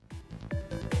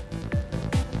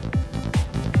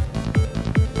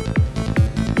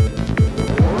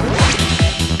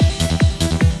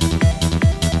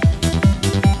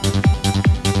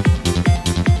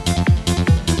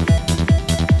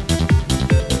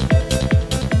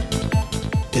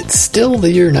It's still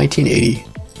the year 1980.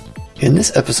 In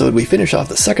this episode, we finish off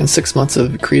the second 6 months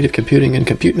of Creative Computing and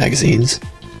Compute magazines,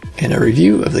 and a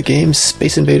review of the game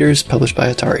Space Invaders published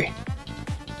by Atari.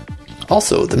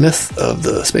 Also, the myth of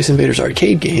the Space Invaders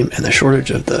arcade game and the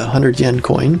shortage of the 100 yen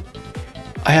coin.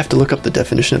 I have to look up the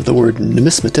definition of the word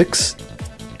numismatics,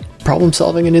 problem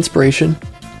solving and inspiration,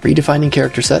 redefining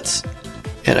character sets,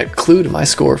 and a clue to my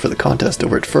score for the contest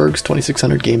over at Ferg's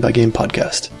 2600 Game by Game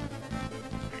podcast.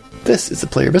 This is the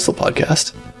Player Bissell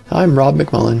podcast. I'm Rob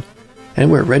McMullen,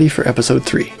 and we're ready for episode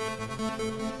 3.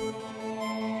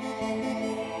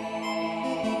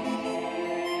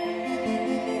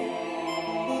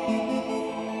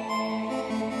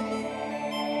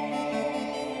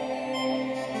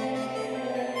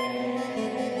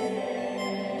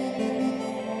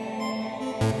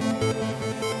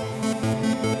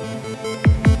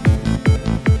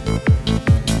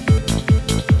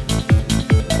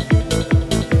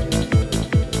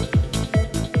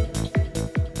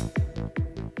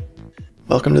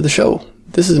 Welcome to the show.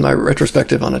 This is my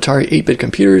retrospective on Atari 8-bit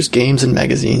computers, games, and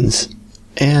magazines,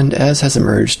 and as has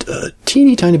emerged, a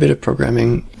teeny tiny bit of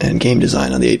programming and game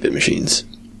design on the 8-bit machines.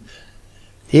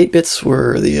 The 8-bits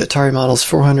were the Atari models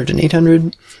 400 and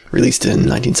 800, released in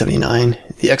 1979,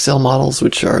 the XL models,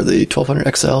 which are the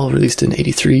 1200 XL, released in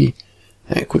 83,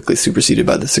 and quickly superseded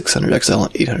by the 600 XL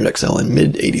and 800 XL in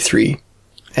mid-83,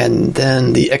 and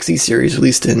then the XE series,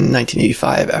 released in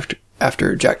 1985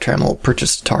 after Jack Trammell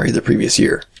purchased Atari the previous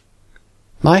year.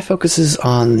 My focus is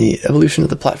on the evolution of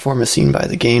the platform as seen by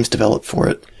the games developed for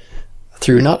it,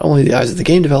 through not only the eyes of the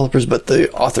game developers, but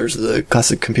the authors of the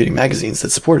classic computing magazines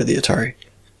that supported the Atari.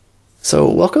 So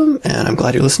welcome, and I'm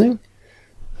glad you're listening.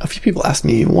 A few people asked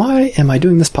me, why am I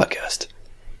doing this podcast?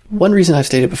 One reason I've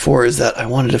stated before is that I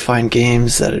wanted to find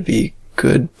games that would be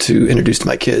good to introduce to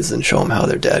my kids and show them how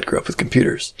their dad grew up with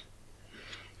computers.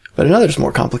 But another is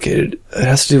more complicated. It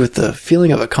has to do with the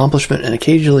feeling of accomplishment and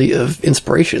occasionally of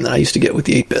inspiration that I used to get with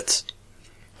the 8-bits.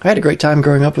 I had a great time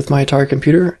growing up with my Atari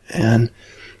computer, and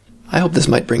I hope this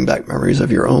might bring back memories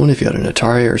of your own if you had an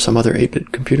Atari or some other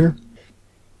 8-bit computer.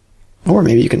 Or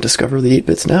maybe you can discover the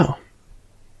 8-bits now.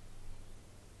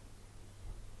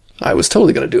 I was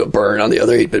totally going to do a burn on the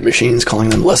other 8-bit machines, calling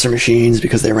them lesser machines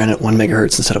because they ran at 1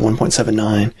 megahertz instead of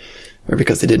 1.79, or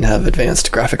because they didn't have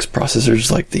advanced graphics processors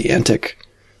like the Antic,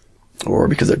 or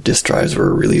because their disk drives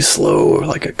were really slow,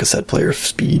 like a cassette player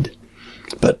speed.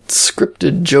 But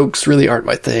scripted jokes really aren't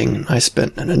my thing. I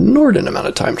spent an inordinate amount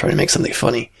of time trying to make something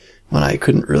funny when I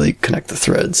couldn't really connect the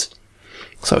threads.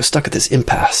 So I was stuck at this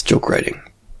impasse, joke writing.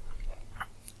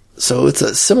 So it's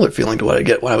a similar feeling to what I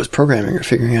get when I was programming or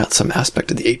figuring out some aspect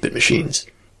of the 8-bit machines.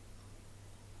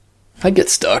 I'd get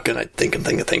stuck and I'd think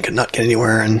and not get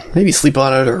anywhere, and maybe sleep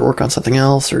on it or work on something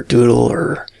else or doodle,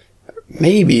 or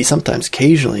maybe, sometimes,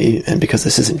 occasionally, and because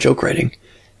this isn't joke writing,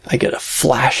 I get a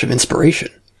flash of inspiration,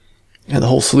 and the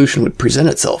whole solution would present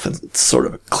itself and sort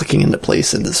of clicking into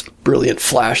place in this brilliant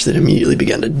flash that immediately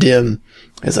began to dim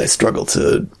as I struggled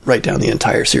to write down the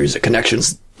entire series of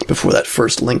connections before that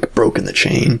first link broke in the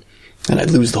chain, and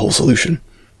I'd lose the whole solution.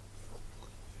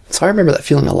 So I remember that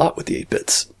feeling a lot with the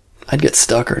 8-bits. I'd get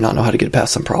stuck or not know how to get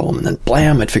past some problem, and then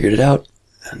blam, I'd figured it out.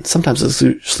 And sometimes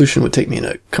the solution would take me in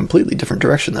a completely different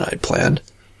direction than I'd planned,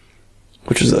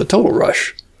 which was a total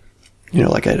rush. You know,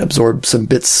 like I'd absorbed some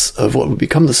bits of what would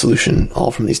become the solution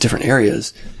all from these different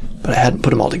areas, but I hadn't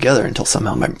put them all together until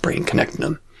somehow my brain connected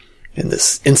them in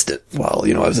this instant while,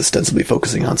 I was ostensibly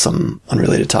focusing on some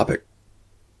unrelated topic.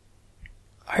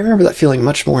 I remember that feeling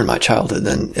much more in my childhood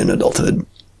than in adulthood.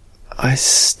 I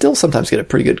still sometimes get a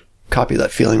pretty good copy of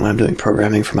that feeling when I'm doing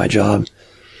programming for my job.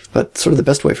 But sort of the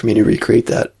best way for me to recreate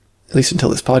that, at least until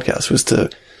this podcast, was to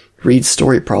read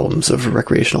story problems of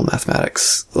recreational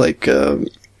mathematics, like the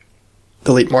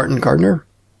late Martin Gardner.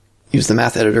 He was the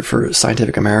math editor for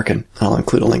Scientific American, and I'll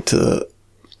include a link to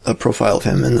a profile of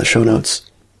him in the show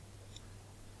notes.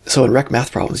 So in rec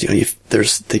math problems,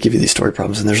 they give you these story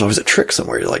problems, and there's always a trick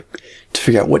somewhere, to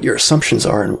figure out what your assumptions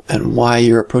are and why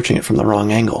you're approaching it from the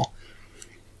wrong angle.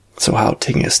 So how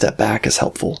taking a step back is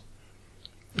helpful.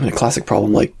 In a classic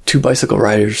problem like two bicycle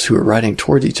riders who are riding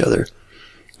towards each other,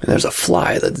 and there's a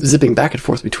fly that's zipping back and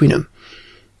forth between them.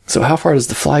 So how far does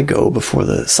the fly go before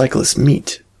the cyclists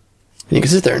meet? And you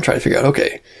can sit there and try to figure out,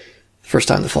 okay, first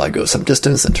time the fly goes some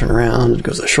distance, then turn around, it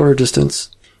goes a shorter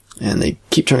distance, and they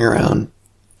keep turning around.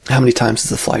 How many times does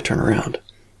the fly turn around?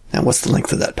 And what's the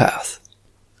length of that path?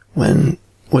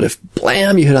 What if,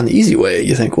 blam, you hit on the easy way?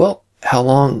 You think, well, how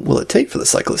long will it take for the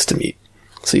cyclist to meet?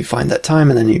 So you find that time,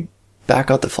 and then you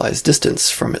back out the fly's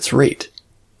distance from its rate.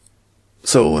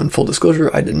 So, in full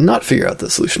disclosure, I did not figure out the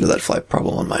solution to that fly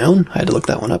problem on my own. I had to look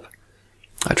that one up.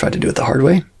 I tried to do it the hard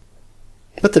way.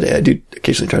 But today I do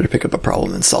occasionally try to pick up a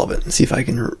problem and solve it and see if I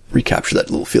can recapture that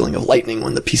little feeling of lightning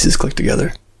when the pieces click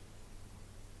together.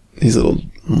 These little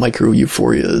micro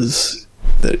euphorias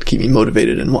that keep me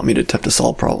motivated and want me to attempt to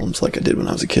solve problems like I did when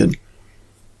I was a kid.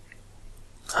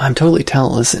 I'm totally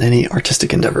talentless in any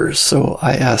artistic endeavors, so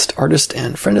I asked artist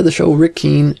and friend of the show Rick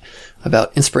Keene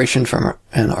about inspiration from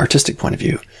an artistic point of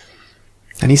view.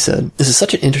 And he said, "This is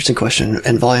such an interesting question,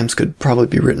 and volumes could probably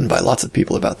be written by lots of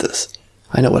people about this.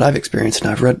 I know what I've experienced,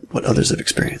 and I've read what others have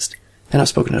experienced. And I've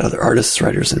spoken to other artists,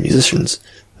 writers, and musicians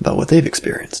about what they've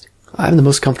experienced. I'm the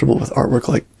most comfortable with artwork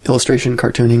like illustration,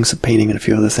 cartooning, some painting, and a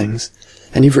few other things.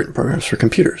 And you've written programs for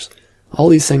computers. All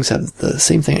these things have the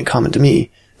same thing in common to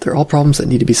me. They're all problems that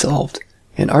need to be solved.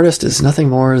 An artist is nothing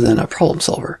more than a problem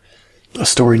solver. A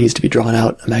story needs to be drawn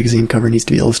out, a magazine cover needs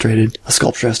to be illustrated, a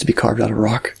sculpture has to be carved out of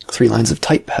rock, 3 lines of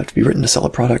type have to be written to sell a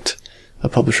product, a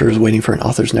publisher is waiting for an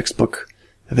author's next book,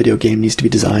 a video game needs to be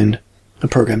designed, a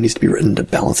program needs to be written to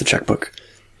balance a checkbook.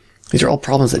 These are all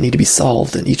problems that need to be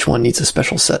solved, and each one needs a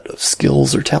special set of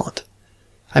skills or talent.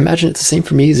 I imagine it's the same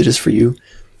for me as it is for you.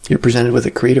 You're presented with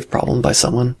a creative problem by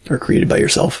someone, or created by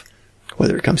yourself.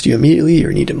 Whether it comes to you immediately,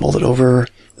 or need to mull it over,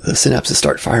 the synapses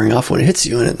start firing off when it hits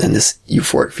you, and then this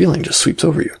euphoric feeling just sweeps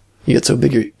over you. You get so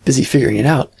busy figuring it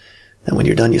out, that when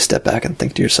you're done you step back and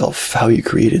think to yourself how you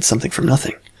created something from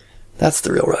nothing. That's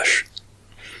the real rush.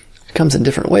 It comes in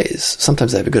different ways.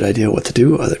 Sometimes I have a good idea what to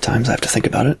do, other times I have to think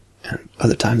about it, and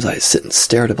other times I sit and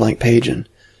stare at a blank page and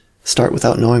start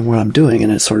without knowing what I'm doing,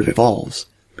 and it sort of evolves.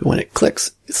 But when it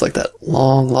clicks, it's like that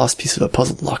long-lost piece of a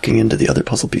puzzle locking into the other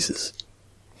puzzle pieces.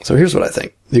 So here's what I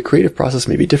think. The creative process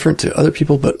may be different to other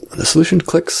people, but when the solution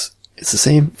clicks, it's the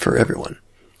same for everyone.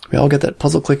 We all get that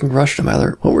puzzle clicking rush no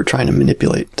matter what we're trying to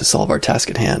manipulate to solve our task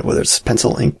at hand, whether it's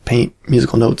pencil, ink, paint,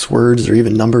 musical notes, words, or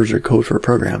even numbers or code for a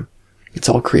program. It's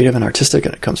all creative and artistic,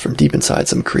 and it comes from deep inside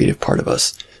some creative part of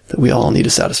us that we all need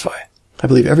to satisfy. I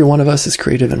believe every one of us is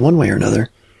creative in one way or another,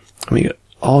 and we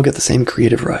all get the same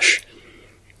creative rush.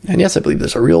 And yes, I believe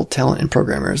there's a real talent in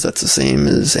programmers that's the same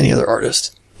as any other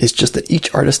artist. It's just that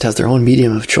each artist has their own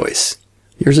medium of choice.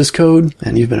 Yours is code,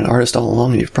 and you've been an artist all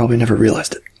along, and you've probably never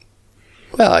realized it.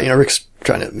 Well, Rick's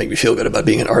trying to make me feel good about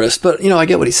being an artist, but, I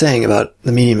get what he's saying about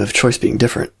the medium of choice being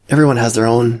different. Everyone has their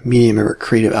own medium or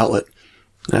creative outlet.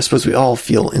 And I suppose we all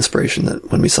feel inspiration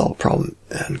that when we solve a problem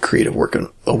and create a work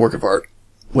of art,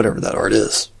 whatever that art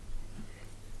is.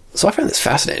 So I find this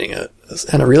fascinating.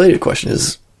 And a related question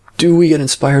is, do we get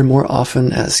inspired more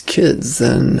often as kids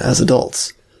than as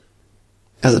adults?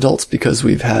 As adults, because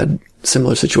we've had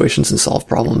similar situations and solved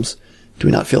problems, do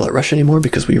we not feel that rush anymore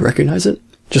because we recognize it?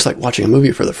 Just like watching a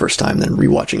movie for the first time, then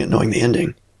rewatching it knowing the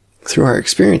ending. Through our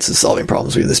experiences solving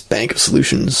problems, we have this bank of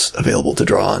solutions available to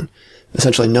draw on,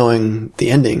 essentially knowing the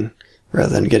ending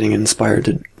rather than getting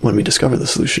inspired when we discover the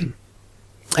solution.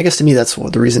 I guess to me that's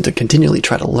the reason to continually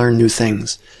try to learn new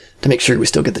things, to make sure we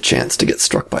still get the chance to get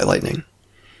struck by lightning.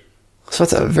 So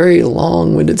that's a very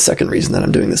long-winded second reason that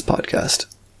I'm doing this podcast.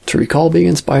 To recall being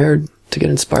inspired, to get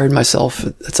inspired myself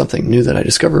at something new that I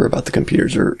discover about the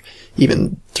computers, or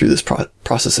even through this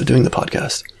process of doing the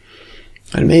podcast.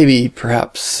 And maybe,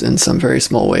 perhaps, in some very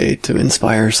small way, to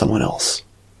inspire someone else.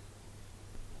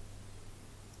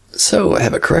 So, I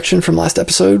have a correction from last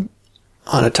episode.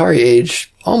 On Atari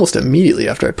Age, almost immediately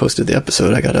after I posted the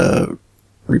episode, I got a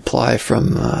reply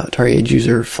from Atari Age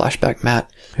user Flashback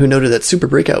Matt, who noted that Super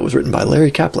Breakout was written by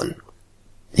Larry Kaplan.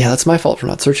 Yeah, that's my fault for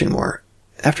not searching more.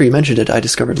 After he mentioned it, I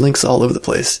discovered links all over the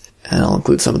place, and I'll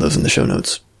include some of those in the show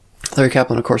notes. Larry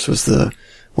Kaplan, of course, was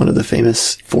one of the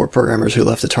famous 4 programmers who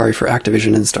left Atari for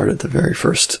Activision and started the very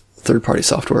first third-party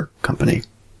software company.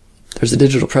 There's a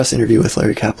Digital Press interview with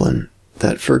Larry Kaplan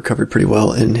that Ferg covered pretty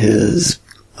well in his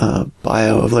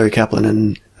bio of Larry Kaplan,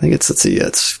 and I think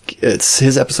it's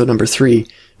his episode number 3,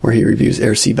 where he reviews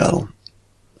Air Sea Battle.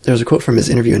 There's a quote from his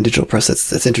interview in Digital Press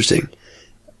that's interesting.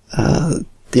 The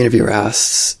interviewer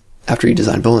asks, after he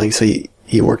designed Bowling, so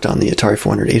he worked on the Atari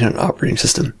 400-800 operating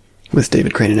system with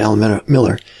David Crane and Alan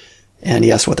Miller, and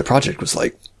he asked what the project was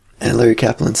like. And Larry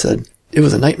Kaplan said, "It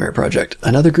was a nightmare project.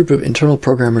 Another group of internal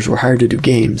programmers were hired to do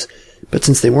games, but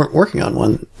since they weren't working on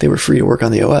one, they were free to work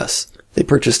on the OS. They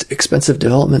purchased expensive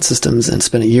development systems and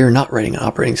spent a year not writing an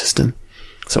operating system.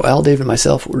 So Al, Dave, and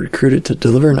myself were recruited to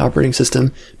deliver an operating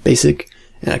system, BASIC,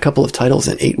 and a couple of titles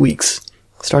in 8 weeks.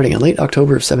 Starting in late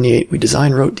October of 78, we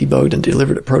designed, wrote, debugged, and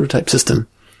delivered a prototype system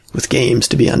with games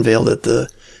to be unveiled at the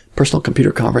Personal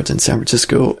Computer Conference in San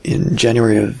Francisco in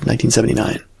January of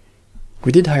 1979.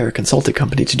 We did hire a consulting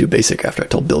company to do BASIC after I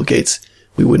told Bill Gates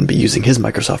we wouldn't be using his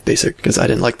Microsoft BASIC because I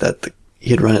didn't like that he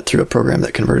had run it through a program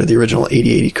that converted the original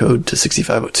 8080 code to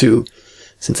 6502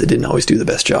 since it didn't always do the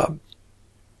best job."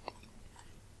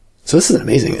 So this is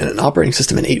amazing. An operating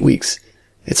system in 8 weeks.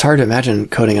 It's hard to imagine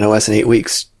coding an OS in 8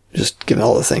 weeks, just given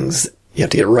all the things you have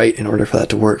to get right in order for that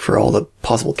to work, for all the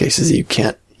possible cases you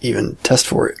can't even test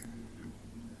for it.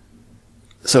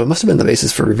 So it must have been the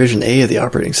basis for revision A of the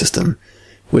operating system,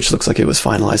 which looks like it was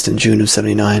finalized in June of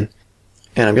 79.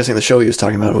 And I'm guessing the show he was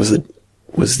talking about was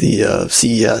the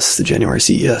CES, the January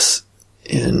CES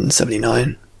in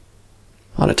 79.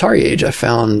 On Atari Age, I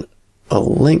found a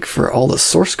link for all the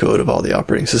source code of all the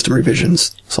operating system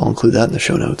revisions, so I'll include that in the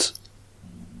show notes.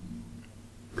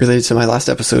 Related to my last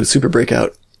episode, Super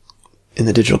Breakout, in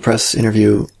the Digital Press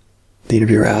interview, the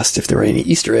interviewer asked if there were any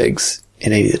Easter eggs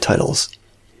in any of the titles.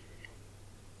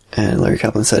 And Larry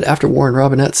Kaplan said, after Warren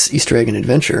Robinette's Easter Egg and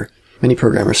Adventure, many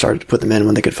programmers started to put them in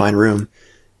when they could find room.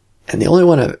 And the only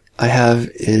one I have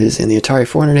is in the Atari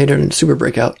 400, 800 Super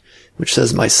Breakout, which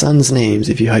says my son's names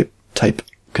if you type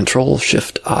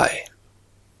Control-Shift-I.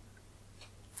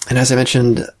 And as I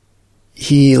mentioned,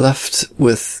 he left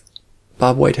with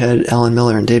Bob Whitehead, Alan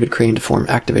Miller, and David Crane to form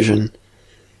Activision.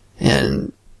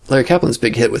 And Larry Kaplan's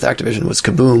big hit with Activision was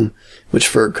Kaboom, which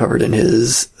Ferg covered in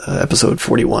his episode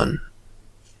 41.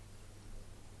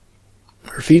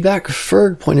 For feedback,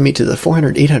 Ferg pointed me to the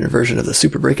 400, 800 version of the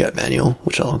Super Breakout manual,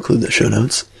 which I'll include in the show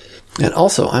notes. And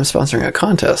also, I'm sponsoring a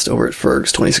contest over at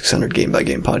Ferg's 2600 Game by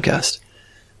Game podcast.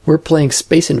 We're playing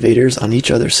Space Invaders on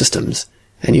each other's systems,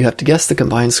 and you have to guess the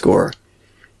combined score.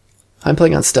 I'm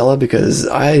playing on Stella because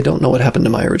I don't know what happened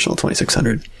to my original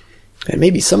 2600. It may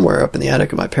be somewhere up in the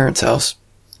attic of my parents' house,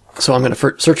 so I'm going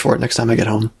to search for it next time I get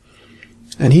home.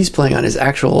 And he's playing on his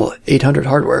actual 800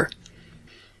 hardware.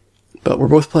 But we're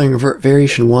both playing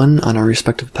Variation 1 on our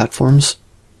respective platforms.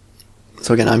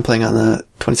 So again, I'm playing on the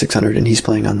 2600 and he's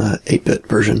playing on the 8-bit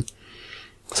version.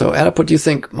 So add up what you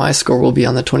think my score will be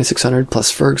on the 2600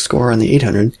 plus Ferg's score on the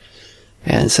 800,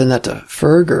 and send that to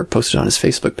Ferg or post it on his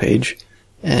Facebook page,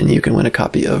 and you can win a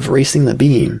copy of Racing the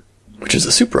Beam, which is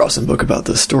a super awesome book about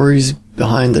the stories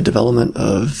behind the development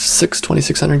of 6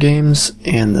 2600 games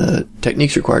and the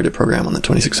techniques required to program on the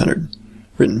 2600,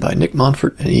 written by Nick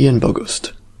Montfort and Ian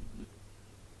Bogost.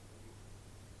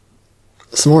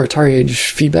 Some more Atari Age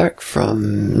feedback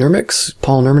from Nurmix.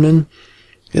 Paul Nurmanen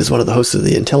is one of the hosts of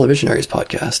the Intellivisionaries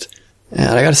podcast,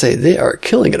 and I gotta say, they are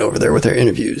killing it over there with their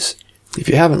interviews. If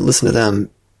you haven't listened to them,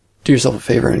 do yourself a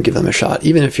favor and give them a shot,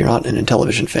 even if you're not an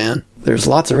Intellivision fan. There's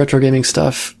lots of retro gaming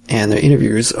stuff, and their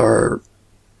interviews are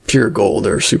pure gold.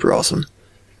 They're super awesome.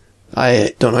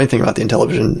 I don't know anything about the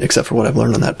Intellivision except for what I've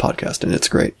learned on that podcast, and it's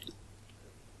great.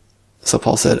 So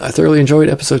Paul said, I thoroughly enjoyed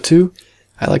episode 2.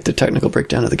 I like the technical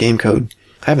breakdown of the game code.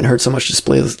 I haven't heard so much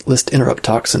display list interrupt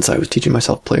talk since I was teaching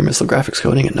myself player missile graphics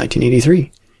coding in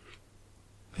 1983.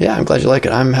 Yeah, I'm glad you like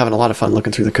it. I'm having a lot of fun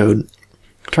looking through the code.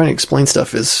 Trying to explain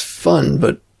stuff is fun,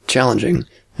 but challenging,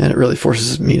 and it really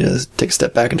forces me to take a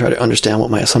step back and try to understand what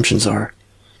my assumptions are.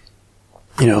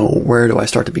 You know, where do I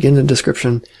start to begin the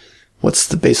description? What's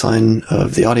the baseline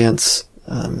of the audience?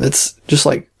 It's just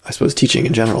like, I suppose, teaching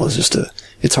in general is just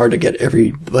it's hard to get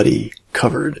everybody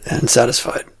covered and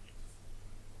satisfied.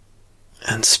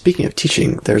 And speaking of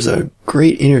teaching, there's a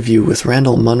great interview with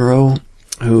Randall Munro,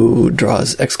 who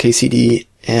draws XKCD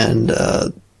and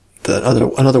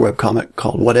another webcomic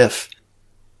called What If.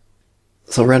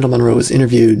 So Randall Munro was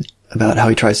interviewed about how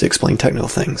he tries to explain technical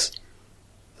things.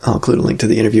 I'll include a link to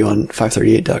the interview on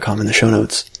 538.com in the show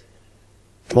notes.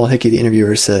 Walt Hickey, the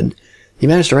interviewer, said, "You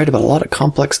managed to write about a lot of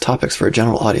complex topics for a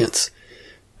general audience.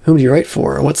 Whom do you write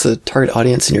for? What's the target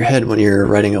audience in your head when you're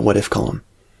writing a What If column?"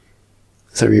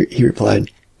 So he replied,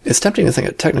 "It's tempting to think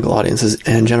that technical audiences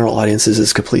and general audiences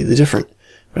is completely different,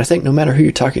 but I think no matter who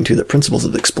you're talking to, the principles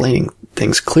of explaining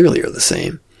things clearly are the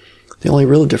same. The only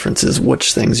real difference is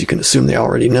which things you can assume they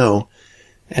already know,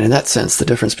 and in that sense, the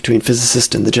difference between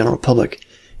physicists and the general public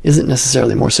isn't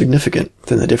necessarily more significant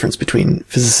than the difference between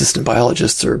physicists and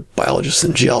biologists or biologists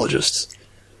and geologists.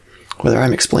 Whether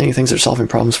I'm explaining things or solving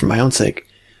problems for my own sake,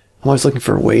 I'm always looking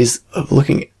for ways of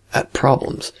looking at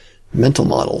problems, mental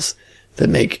models, that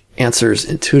make answers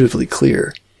intuitively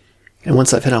clear. And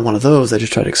once I've hit on one of those, I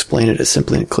just try to explain it as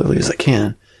simply and clearly as I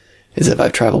can, as if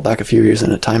I've traveled back a few years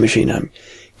in a time machine. I'm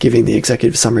giving the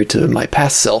executive summary to my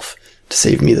past self to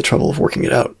save me the trouble of working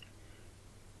it out."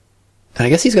 And I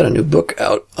guess he's got a new book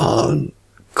out on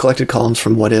collected columns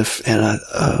from What If and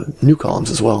new columns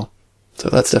as well. So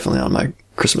that's definitely on my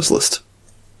Christmas list.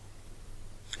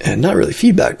 And not really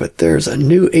feedback, but there's a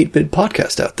new 8-bit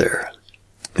podcast out there.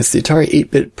 It's the Atari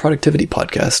 8-bit productivity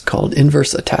podcast called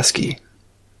Inverse Ataski.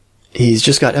 He's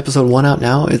just got episode 1 out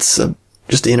now. It's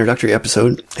just the introductory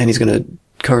episode, and he's going to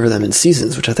cover them in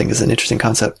seasons, which I think is an interesting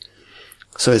concept.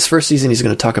 So his first season, he's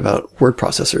going to talk about word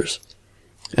processors.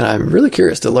 And I'm really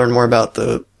curious to learn more about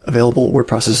the available word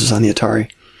processors on the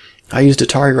Atari. I used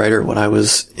Atari Writer when I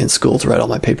was in school to write all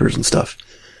my papers and stuff,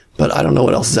 but I don't know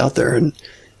what else is out there. And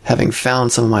having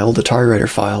found some of my old Atari Writer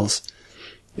files,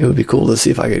 it would be cool to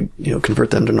see if I could,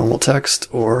 convert them to normal text,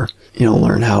 or,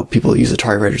 learn how people use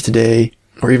Atari Writer today,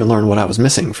 or even learn what I was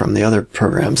missing from the other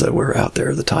programs that were out there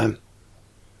at the time.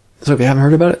 So if you haven't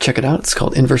heard about it, check it out. It's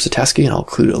called Inversitasky, and I'll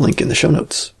include a link in the show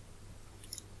notes.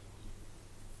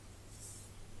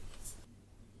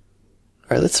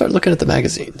 All right, let's start looking at the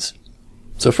magazines.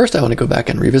 So first I want to go back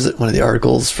and revisit one of the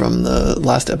articles from the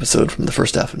last episode from the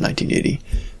first half of 1980.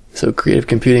 So Creative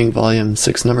Computing, Volume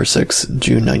 6, Number 6,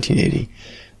 June 1980.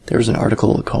 There was an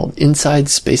article called Inside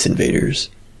Space Invaders.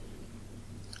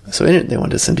 So in it, they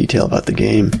went into some detail about the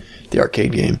game, the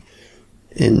arcade game.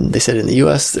 They said in the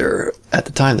US, at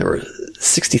the time, there were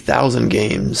 60,000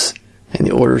 games, and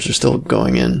the orders are still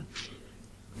going in.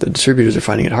 The distributors are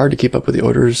finding it hard to keep up with the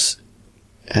orders,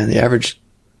 and the average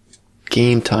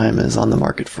game time is on the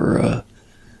market for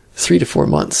 3 to 4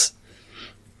 months.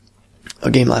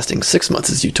 A game lasting 6 months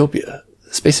is Utopia.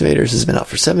 Space Invaders has been out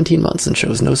for 17 months and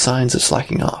shows no signs of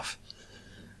slacking off.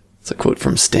 It's a quote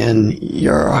from Stan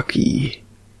Yarocki,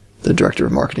 the director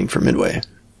of marketing for Midway.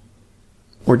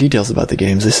 More details about the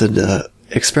games. They said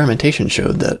experimentation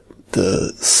showed that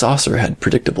the saucer had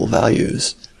predictable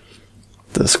values.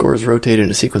 The scores rotate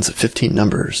in a sequence of 15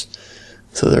 numbers.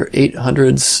 So there are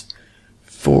 800s,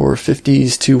 4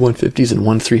 50s, 2 150s, and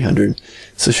 1 300.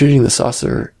 So shooting the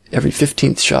saucer, every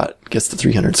 15th shot gets the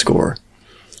 300 score.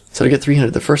 So to get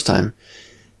 300 the first time,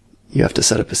 you have to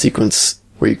set up a sequence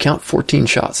where you count 14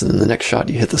 shots, and then the next shot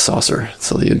you hit the saucer,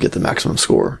 so that you get the maximum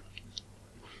score.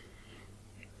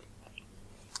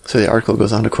 So the article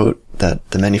goes on to quote that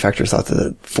the manufacturer thought that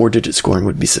the 4-digit scoring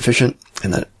would be sufficient,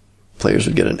 and that players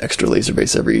would get an extra laser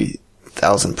base every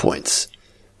 1,000 points.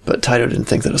 But Taito didn't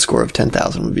think that a score of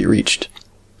 10,000 would be reached.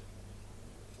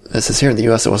 It says here in the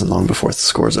US, it wasn't long before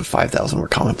scores of 5,000 were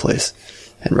commonplace,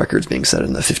 and records being set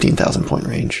in the 15,000 point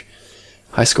range.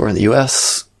 High score in the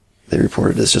US, they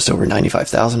reported as just over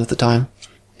 95,000 at the time,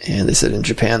 and they said in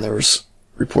Japan there was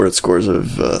reported scores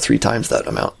of 3 times that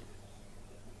amount.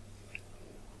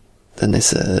 Then they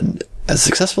said, as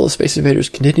successful as Space Invaders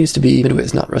continues to be, Midway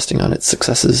is not resting on its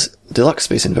successes. Deluxe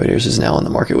Space Invaders is now on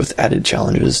the market with added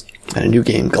challenges, and a new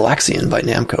game, Galaxian by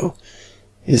Namco,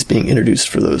 is being introduced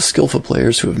for those skillful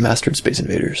players who have mastered Space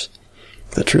Invaders.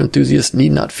 The true enthusiast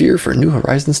need not fear for new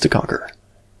horizons to conquer.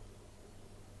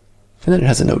 And then it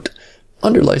has a note.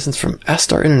 Under license from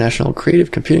Astar International,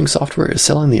 Creative Computing Software is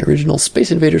selling the original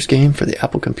Space Invaders game for the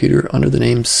Apple computer under the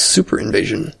name Super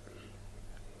Invasion.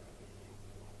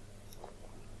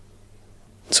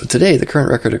 So today, the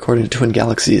current record according to Twin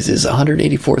Galaxies is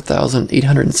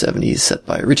 184,870, set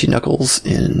by Richie Knuckles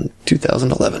in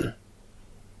 2011.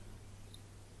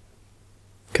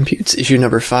 Computes issue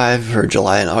number 5 for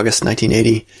July and August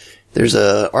 1980. There's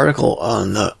an article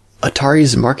on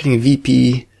Atari's marketing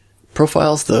VP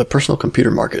profiles the personal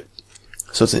computer market.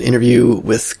 So it's an interview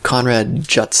with Conrad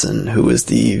Judson, who is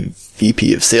the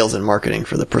VP of sales and marketing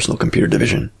for the personal computer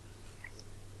division.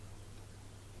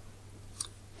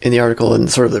 In the article, in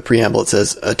sort of the preamble, it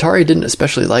says, Atari didn't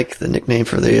especially like the nickname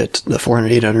for the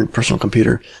 400-800 personal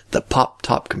computer, the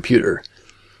Pop-Top computer.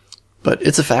 But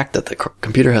it's a fact that the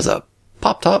computer has a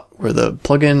Pop-Top where the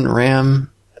plug-in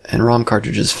RAM and ROM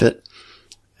cartridges fit,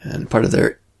 and part of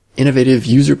their innovative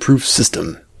user-proof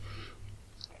system.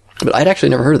 But I'd actually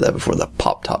never heard of that before, the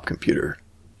Pop-Top computer.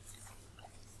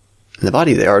 In the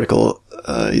body of the article,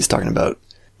 he's talking about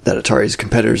that Atari's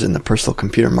competitors in the personal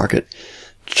computer market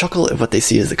chuckle at what they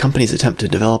see as the company's attempt to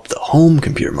develop the home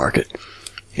computer market.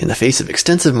 In the face of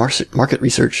extensive market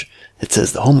research, it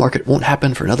says the home market won't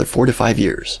happen for another 4 to 5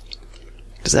 years.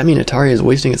 Does that mean Atari is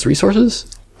wasting its resources?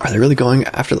 Are they really going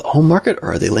after the home market,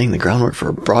 or are they laying the groundwork for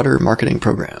a broader marketing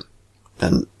program?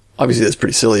 And obviously that's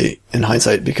pretty silly in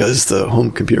hindsight, because the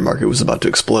home computer market was about to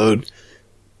explode.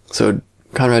 So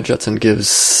Conrad Judson gives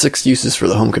 6 uses for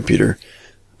the home computer: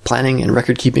 planning and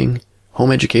record keeping,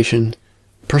 home education,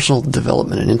 personal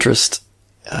development and interest,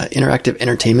 interactive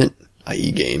entertainment,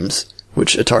 i.e. games,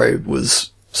 which Atari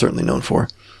was certainly known for,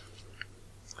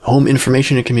 home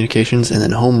information and communications, and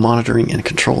then home monitoring and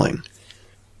controlling.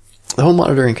 The home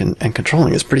monitoring and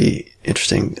controlling is pretty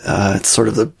interesting. It's sort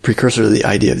of the precursor to the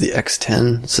idea of the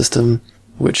X10 system,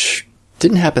 which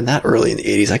didn't happen that early in the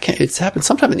 80s. It's happened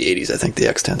sometime in the 80s, I think the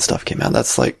X10 stuff came out.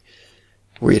 That's like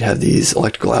where you'd have these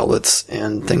electrical outlets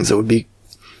and things that would be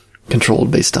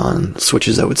controlled based on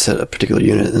switches that would set a particular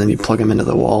unit, and then you plug them into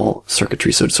the wall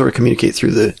circuitry, so it'd sort of communicate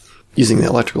through using the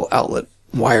electrical outlet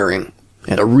wiring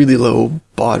at a really low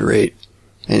baud rate,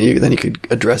 and then you could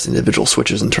address individual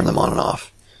switches and turn them on and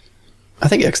off. I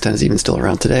think X10 is even still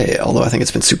around today, although I think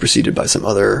it's been superseded by some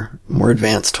other more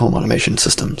advanced home automation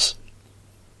systems.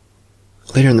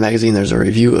 Later in the magazine, there's a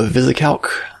review of VisiCalc.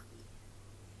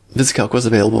 VisiCalc was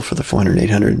available for the 400 and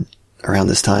 800 around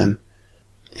this time.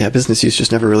 Yeah, business use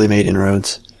just never really made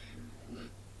inroads.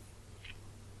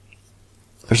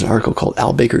 There's an article called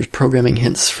Al Baker's Programming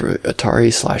Hints for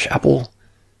Atari/Apple,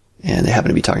 and they happen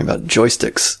to be talking about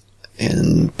joysticks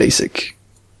in BASIC.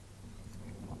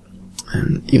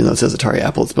 And even though it says Atari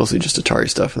Apple, it's mostly just Atari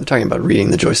stuff. They're talking about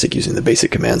reading the joystick using the basic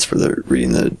commands for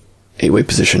reading the 8-way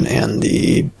position and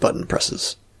the button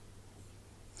presses.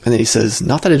 And then he says,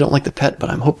 not that I don't like the PET, but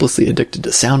I'm hopelessly addicted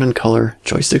to sound and color,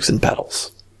 joysticks and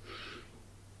paddles.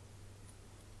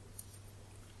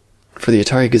 For the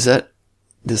Atari Gazette,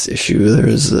 this issue,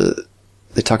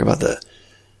 they talk about the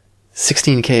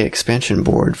 16K expansion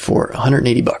board for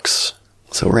 $180.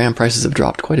 So RAM prices have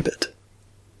dropped quite a bit.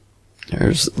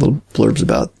 There's little blurbs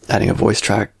about adding a voice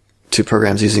track to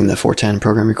programs using the 410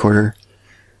 program recorder.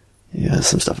 Yeah,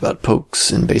 some stuff about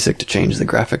pokes in BASIC to change the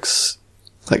graphics.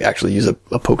 Like actually use a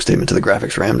poke statement to the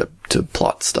graphics RAM to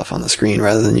plot stuff on the screen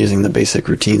rather than using the basic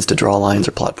routines to draw lines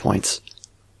or plot points.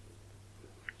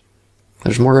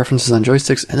 There's more references on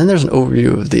joysticks, and then there's an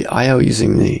overview of the I/O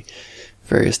using the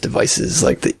various devices,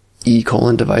 like the E: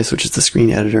 device, which is the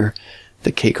screen editor,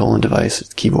 the K: device,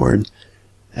 the keyboard,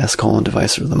 S: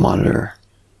 device, or the monitor.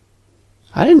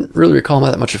 I didn't really recall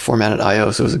that much of formatted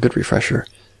I/O, so it was a good refresher.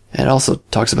 And it also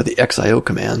talks about the XIO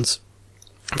commands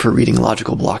for reading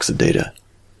logical blocks of data.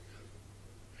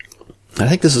 I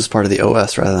think this was part of the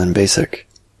OS rather than BASIC.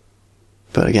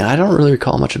 But again, I don't really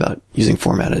recall much about using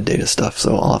formatted data stuff,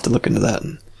 so I'll have to look into that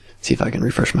and see if I can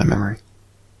refresh my memory.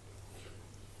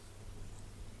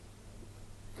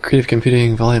 Creative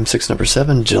Computing Volume 6, Number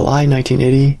 7, July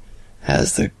 1980,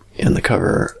 has in the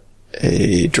cover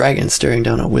a dragon staring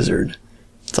down a wizard.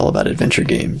 It's all about adventure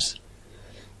games.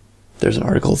 There's an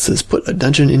article that says, put a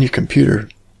dungeon in your computer,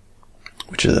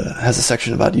 which has a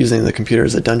section about using the computer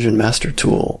as a dungeon master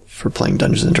tool for playing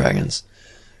Dungeons and Dragons,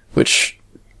 which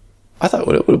I thought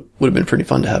would have been pretty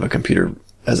fun to have a computer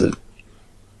as a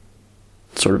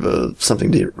sort of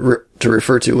something to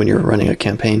refer to when you're running a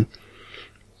campaign.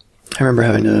 I remember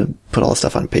having to put all the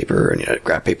stuff on paper and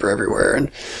grab paper everywhere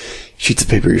and sheets of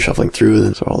paper you're shuffling through,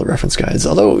 and so all the reference guides.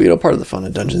 Although, part of the fun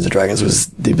of Dungeons and Dragons was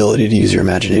the ability to use your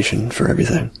imagination for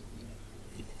everything.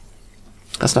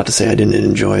 That's not to say I didn't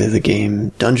enjoy the game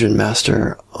Dungeon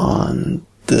Master on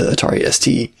the Atari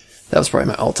ST. That was probably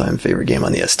my all-time favorite game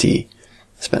on the ST.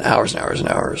 I spent hours and hours and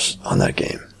hours on that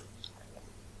game.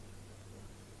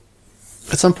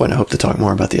 At some point I hope to talk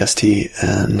more about the ST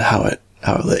and how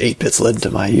the 8-bits led to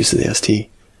my use of the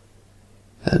ST.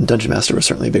 And Dungeon Master was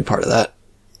certainly a big part of that.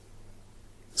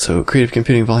 So, Creative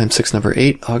Computing Volume 6, Number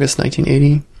 8, August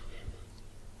 1980.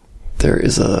 There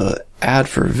is a ad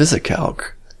for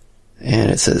VisiCalc, and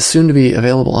it says, soon to be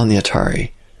available on the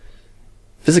Atari.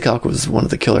 VisiCalc was one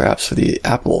of the killer apps for the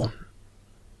Apple,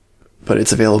 but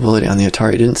its availability on the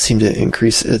Atari didn't seem to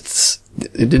increase the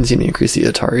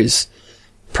Atari's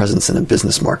presence in a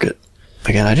business market.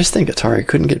 Again, I just think Atari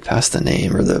couldn't get past the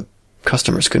name, or the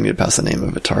customers couldn't get past the name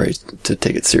of Atari to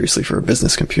take it seriously for a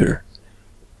business computer.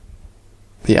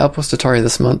 The Outpost Atari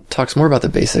this month talks more about the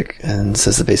BASIC and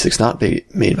says the BASIC's not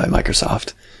made by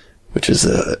Microsoft, which is,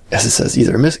 as it says,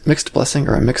 either a mixed blessing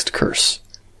or a mixed curse.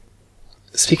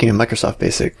 Speaking of Microsoft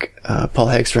BASIC, Paul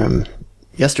Hagstrom,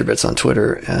 Yesterbits on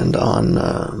Twitter and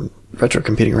on Retro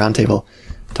Computing Roundtable,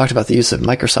 talked about the use of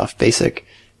Microsoft BASIC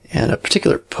and a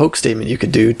particular poke statement you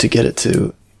could do to get it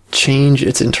to change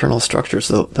its internal structure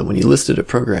so that when you listed a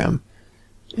program,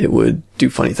 it would do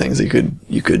funny things.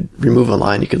 You could remove a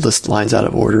line, you could list lines out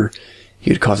of order,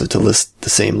 you could cause it to list the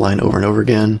same line over and over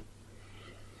again.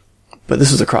 But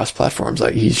this was across platforms.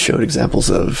 Like he showed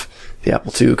examples of the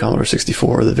Apple II, Commodore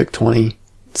 64, the VIC-20.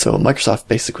 So Microsoft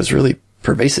BASIC was really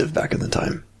pervasive back in the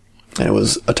time. And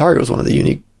Atari was one of the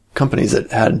unique companies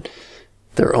that had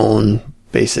their own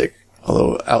BASIC.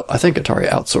 Although I think Atari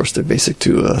outsourced their BASIC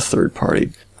to a third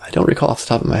party. I don't recall off the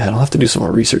top of my head. I'll have to do some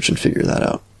more research and figure that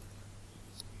out.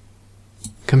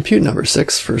 Compute Number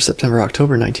 6 for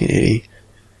September-October 1980.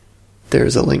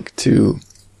 There's a link to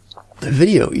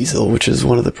Video Easel, which is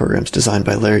one of the programs designed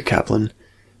by Larry Kaplan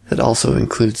that also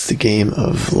includes the game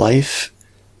of Life.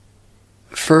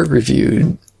 Ferg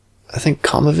reviewed, I think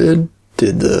Comavid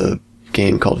did the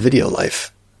game called Video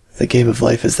Life. The Game of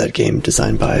Life is that game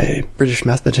designed by British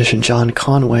mathematician John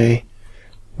Conway,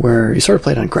 where you sort of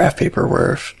played on graph paper,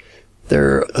 where if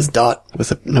there is a dot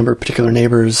with a number of particular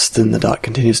neighbors, then the dot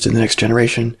continues to the next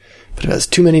generation. But if it has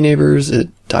too many neighbors, it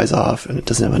dies off, and it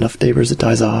doesn't have enough neighbors, it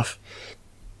dies off.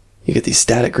 You get these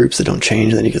static groups that don't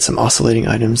change, and then you get some oscillating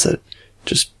items that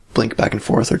just blink back and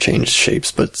forth or change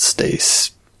shapes but stay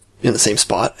in the same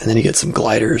spot. And then you get some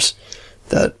gliders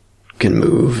that can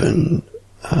move and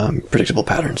predictable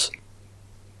patterns.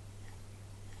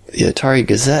 The Atari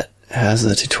Gazette has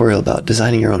a tutorial about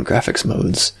designing your own graphics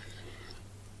modes.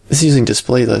 This is using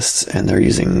display lists, and they're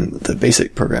using the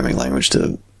basic programming language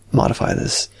to modify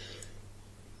this.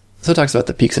 So it talks about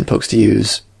the peaks and pokes to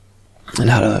use,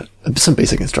 and some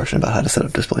basic instruction about how to set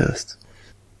up display lists.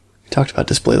 We talked about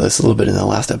display lists a little bit in the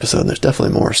last episode, and there's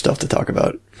definitely more stuff to talk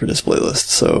about for display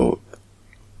lists. So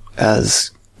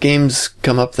as games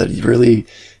come up that really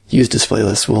use display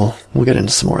lists, we'll get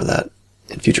into some more of that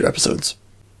in future episodes.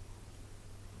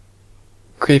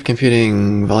 Creative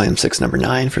Computing Volume 6, Number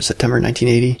 9 for September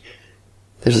 1980.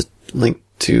 There's a link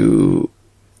to...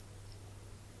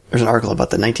 There's an article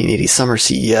about the 1980 Summer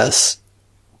CES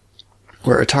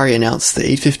where Atari announced the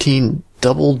 815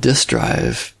 double disk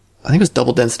drive, I think it was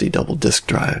double density double disk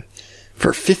drive,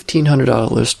 for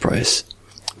 $1,500 list price.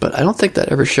 But I don't think that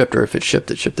ever shipped, or if it shipped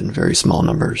in very small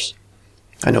numbers.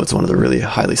 I know it's one of the really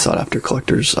highly sought after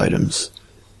collector's items.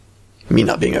 Me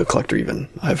not being a collector even,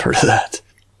 I've heard of that.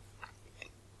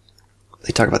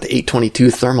 They talk about the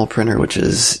 822 thermal printer, which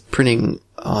is printing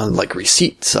on like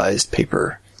receipt-sized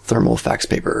paper, thermal fax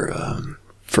paper,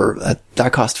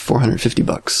 that cost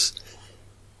 $450.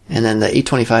 And then the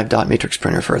 825 dot matrix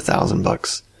printer for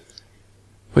 $1,000,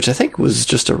 which I think was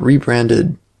just a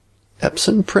rebranded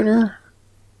Epson printer,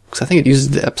 because I think it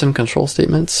uses the Epson control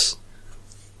statements.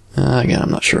 Again, I'm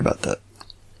not sure about that.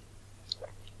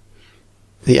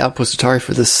 The Outpost Atari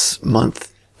for this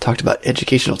month talked about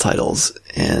educational titles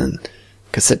and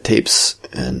cassette tapes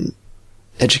and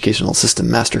educational system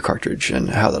master cartridge and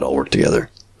how that all worked together.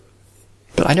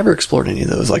 But I never explored any of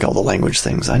those, like all the language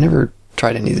things. I never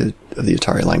tried any of the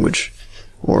Atari language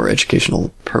or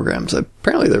educational programs.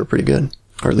 Apparently they were pretty good,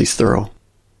 or at least thorough.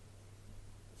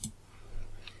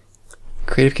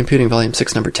 Creative Computing Volume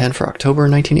 6, Number 10 for October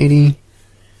 1980.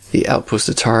 The Outpost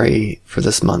Atari for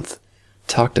this month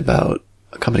talked about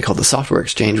a company called the Software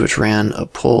Exchange, which ran a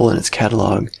poll in its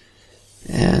catalog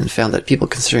and found that people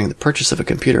considering the purchase of a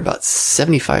computer, about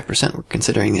 75% were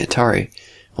considering the Atari,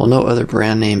 while no other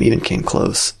brand name even came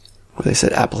close. Where they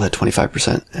said Apple had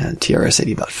 25% and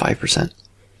TRS-80 about 5%.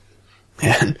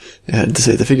 And to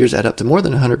say the figures add up to more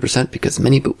than 100% because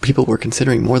many people were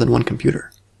considering more than one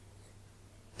computer.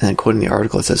 And then quoting the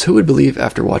article, it says, "Who would believe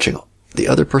after watching the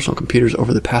other personal computers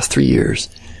over the past 3 years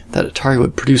that Atari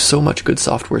would produce so much good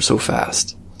software so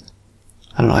fast?"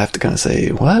 I don't know, I have to kind of say,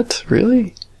 what?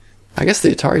 Really? I guess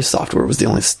the Atari software was the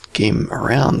only game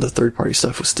around. The third-party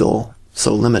stuff was still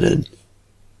so limited.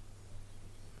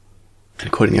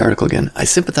 And quoting the article again, "I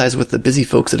sympathize with the busy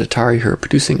folks at Atari who are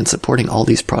producing and supporting all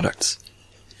these products.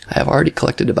 I have already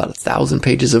collected about 1,000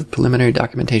 pages of preliminary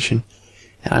documentation,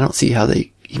 and I don't see how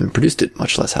they even produced it,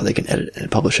 much less how they can edit it and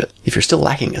publish it. If you're still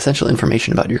lacking essential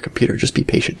information about your computer, just be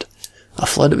patient. A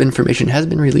flood of information has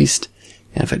been released,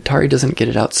 and if Atari doesn't get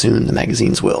it out soon, the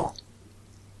magazines will."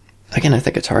 Again, I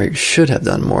think Atari should have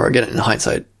done more. Again, in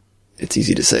hindsight, it's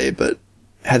easy to say, but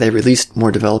had they released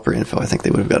more developer info, I think they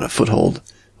would have gotten a foothold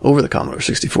over the Commodore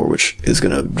 64, which is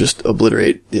going to just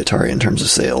obliterate the Atari in terms of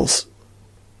sales.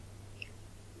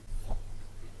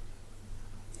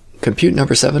 Compute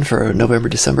number 7 for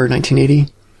November-December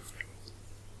 1980.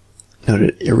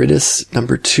 Noted Iridis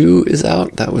number 2 is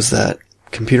out. That was that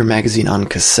computer magazine on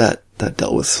cassette that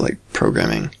dealt with like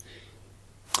programming.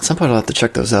 At some point I'll have to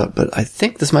check those out, but I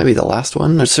think this might be the last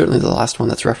one. It's certainly the last one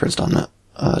that's referenced on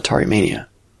Atari Mania.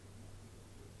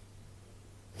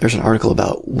 There's an article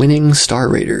about Winning Star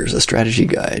Raiders, a strategy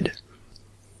guide.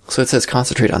 So it says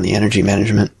concentrate on the energy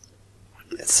management.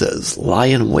 It says lie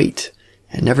in wait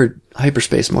and never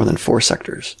hyperspace more than 4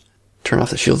 sectors. Turn off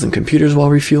the shields and computers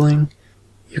while refueling.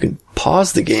 You can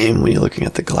pause the game when you're looking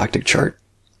at the galactic chart.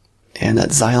 And that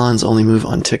Xylons only move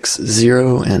on ticks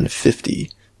 0 and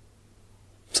 50.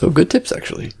 So good tips,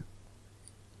 actually.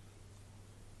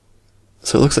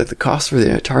 So it looks like the cost for the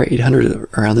Atari 800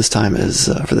 around this time is,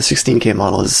 for the 16K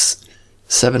model, is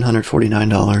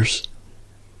 $749.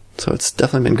 So it's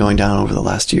definitely been going down over the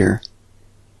last year.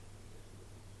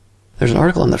 There's an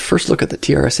article on the first look at the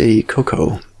TRS-80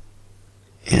 Coco.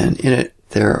 And in it,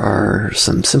 there are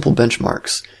some simple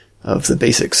benchmarks of the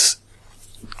basics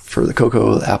for the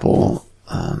Coco, the Apple,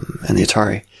 and the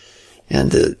Atari.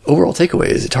 And the overall takeaway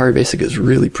is Atari Basic is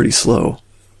really pretty slow.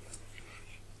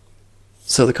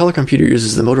 So the color computer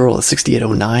uses the Motorola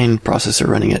 6809 processor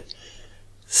running at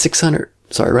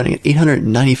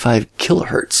 895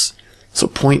 kilohertz. So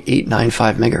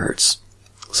 0.895 megahertz.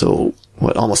 So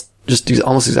almost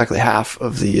exactly half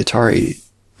of the Atari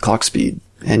clock speed.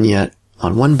 And yet,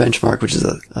 on one benchmark, which is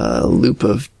a loop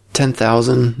of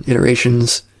 10,000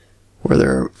 iterations, where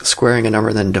they're squaring a number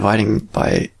and then dividing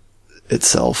by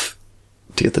itself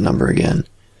to get the number again.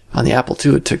 On the Apple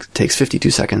II, it takes 52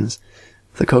 seconds.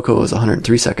 The Coco is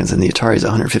 103 seconds, and the Atari is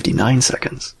 159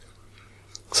 seconds.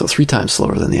 So 3 times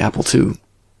slower than the Apple II,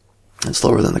 and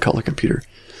slower than the color computer.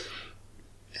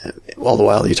 All the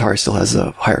while, the Atari still has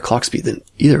a higher clock speed than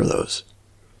either of those.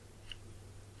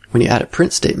 When you add a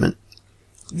print statement,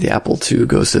 the Apple II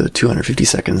goes to 250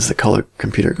 seconds, the color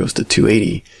computer goes to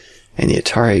 280, and the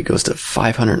Atari goes to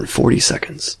 540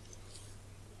 seconds.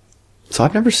 So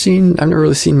I've never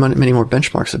really seen many more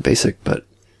benchmarks of BASIC, but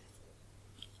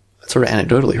I sort of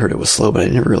anecdotally heard it was slow, but I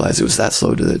didn't realize it was that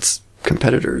slow to its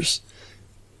competitors.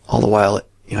 All the while,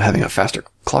 having a faster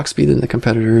clock speed than the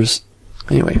competitors.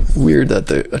 Anyway, weird that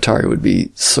the Atari would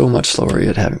be so much slower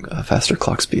at having a faster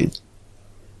clock speed.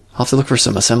 I'll have to look for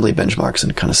some assembly benchmarks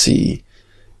and kind of see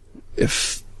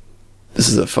if this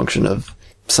is a function of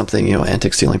something,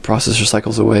 Antec stealing processor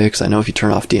cycles away, because I know if you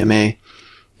turn off DMA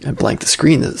and blank the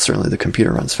screen, that certainly the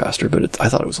computer runs faster, but I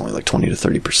thought it was only like 20 to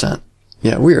 30%.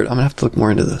 Yeah, weird. I'm going to have to look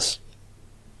more into this.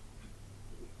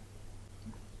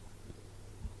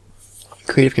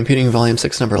 Creative Computing Volume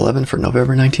 6, Number 11 for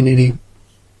November 1980.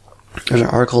 There's an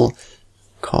article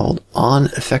called On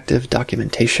Effective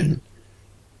Documentation.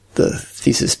 The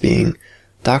thesis being,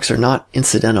 docs are not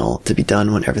incidental to be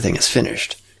done when everything is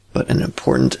finished, but an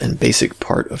important and basic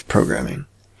part of programming.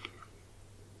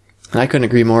 And I couldn't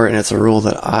agree more, and it's a rule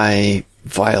that I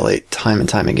violate time and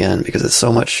time again, because it's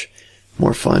so much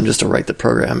more fun just to write the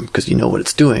program because you know what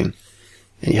it's doing,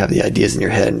 and you have the ideas in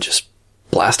your head and just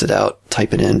blast it out,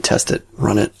 type it in, test it,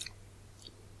 run it.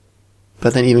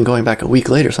 But then even going back a week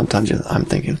later, sometimes I'm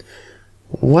thinking,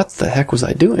 what the heck was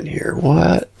I doing here?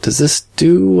 What does this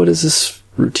do? What is this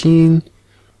routine?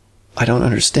 I don't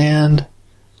understand.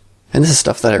 And this is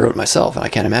stuff that I wrote myself, and I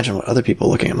can't imagine what other people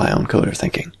looking at my own code are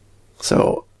thinking.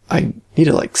 So I need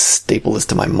to staple this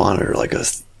to my monitor like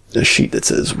a sheet that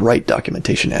says write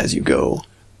documentation as you go.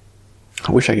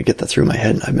 I wish I could get that through my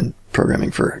head. I've been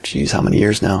programming for, how many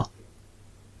years now.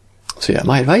 So yeah,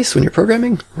 my advice when you're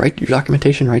programming, write your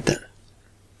documentation right then.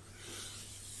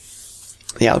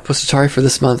 The Outpost Atari for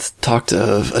this month talked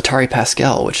of Atari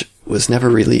Pascal, which was never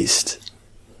released.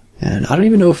 And I don't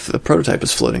even know if a prototype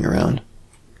is floating around.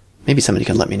 Maybe somebody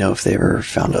can let me know if they ever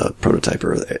found a prototype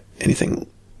or anything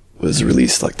was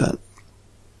released like that.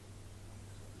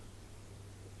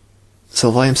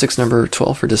 So Volume 6, Number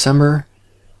 12 for December.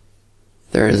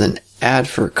 There is an ad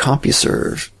for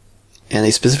CompuServe, and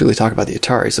they specifically talk about the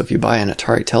Atari. So if you buy an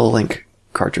Atari Telelink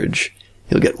cartridge,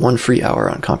 you'll get 1 free hour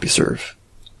on CompuServe.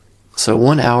 So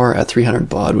 1 hour at 300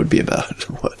 baud would be about,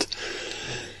 what?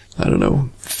 I don't know,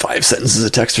 5 sentences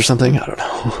of text or something? I don't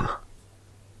know.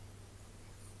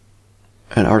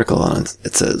 An article on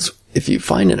it says, if you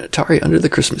find an Atari under the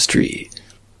Christmas tree.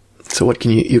 So what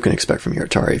can you can expect from your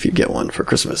Atari if you get one for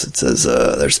Christmas? It says,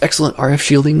 there's excellent RF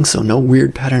shielding, so no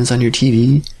weird patterns on your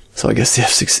TV. So I guess the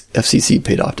FCC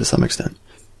paid off to some extent.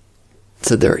 It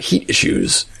said there are heat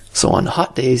issues, so on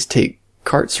hot days take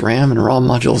carts, RAM, and ROM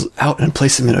modules out and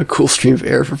place them in a cool stream of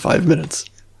air for 5 minutes.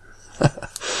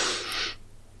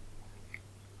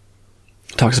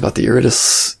 Talks about the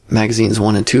Eurydice magazines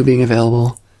 1 and 2 being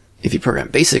available. If you program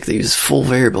BASIC, they use full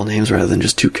variable names rather than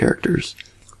just 2 characters.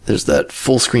 There's that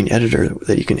full screen editor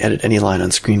that you can edit any line on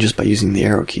screen just by using the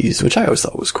arrow keys, which I always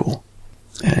thought was cool.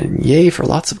 And yay for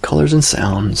lots of colors and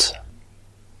sounds.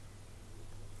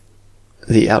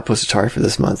 The Outpost Atari for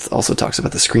this month also talks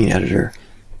about the screen editor.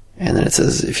 And then it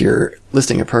says, if you're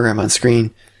listing a program on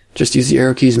screen, just use the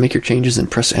arrow keys, make your changes, and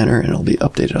press enter, and it'll be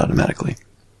updated automatically.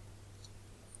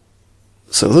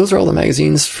 So those are all the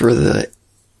magazines for the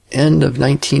end of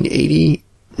 1980.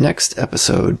 Next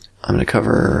episode, I'm going to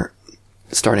cover,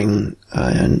 starting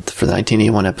and for the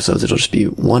 1981 episodes, it'll just be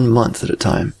 1 month at a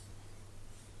time.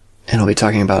 And I'll be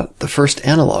talking about the first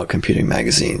analog computing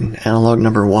magazine, Analog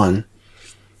Number 1.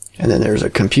 And then there's a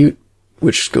Compute,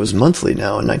 which goes monthly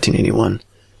now in 1981.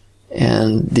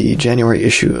 And the January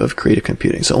issue of Creative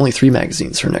Computing. So only 3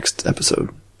 magazines for next episode.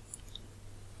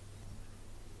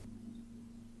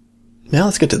 Now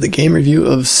let's get to the game review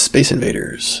of Space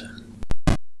Invaders.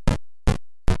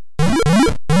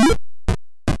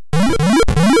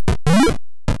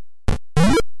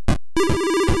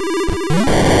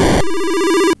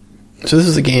 So this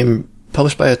is a game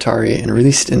published by Atari and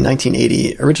released in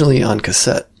 1980, originally on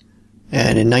cassette.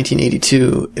 And in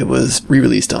 1982, it was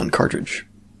re-released on cartridge.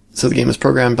 So the game was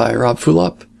programmed by Rob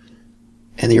Fulop,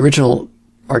 and the original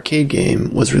arcade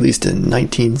game was released in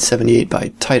 1978 by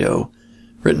Taito,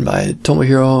 written by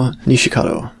Tomohiro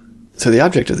Nishikado. So the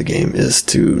object of the game is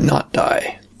to not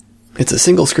die. It's a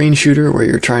single screen shooter where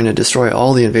you're trying to destroy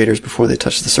all the invaders before they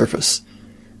touch the surface.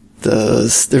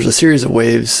 There's a series of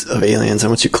waves of aliens,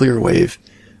 and once you clear a wave,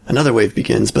 another wave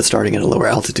begins, but starting at a lower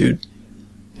altitude.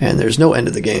 And there's no end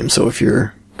to the game, so if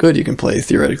you're good, you can play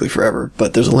theoretically forever,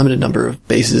 but there's a limited number of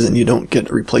bases, and you don't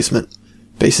get replacement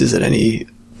bases at any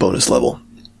bonus level.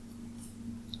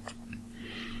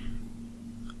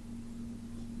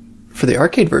 For the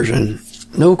arcade version,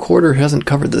 no Quarter hasn't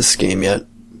covered this game yet,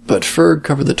 but Ferg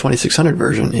covered the 2600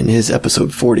 version in his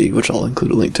episode 40, which I'll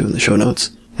include a link to in the show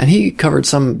notes. And he covered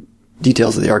some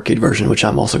details of the arcade version, which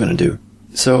I'm also going to do.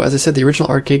 So, as I said, the original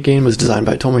arcade game was designed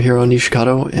by Tomohiro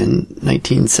Nishikado in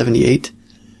 1978.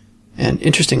 And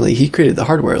interestingly, he created the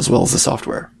hardware as well as the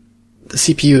software. The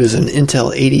CPU is an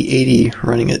Intel 8080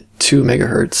 running at 2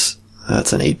 megahertz.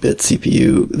 That's an 8-bit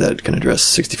CPU that can address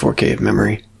 64K of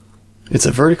memory. It's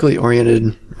a vertically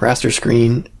oriented raster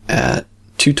screen at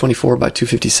 224 by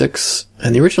 256,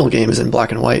 and the original game is in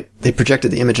black and white. They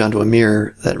projected the image onto a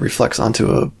mirror that reflects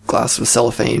onto a glass with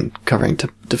cellophane covering to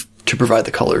provide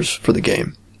the colors for the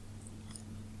game.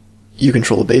 You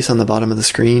control a base on the bottom of the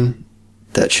screen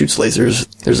that shoots lasers.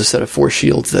 There's a set of 4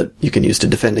 shields that you can use to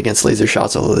defend against laser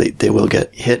shots, although they will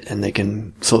get hit and they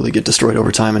can slowly get destroyed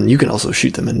over time, and you can also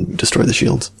shoot them and destroy the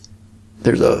shields.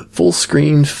 There's a full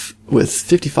screen with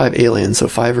 55 aliens, so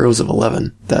 5 rows of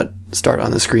 11 that start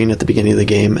on the screen at the beginning of the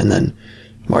game and then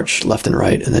march left and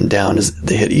right and then down as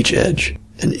they hit each edge.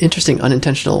 An interesting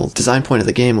unintentional design point of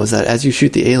the game was that as you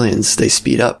shoot the aliens, they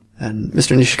speed up. And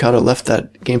Mr. Nishikado left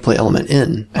that gameplay element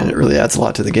in, and it really adds a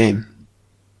lot to the game.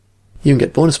 You can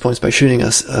get bonus points by shooting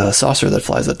a saucer that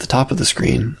flies at the top of the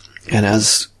screen, and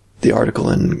as the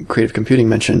article in Creative Computing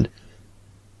mentioned,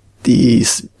 the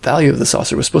value of the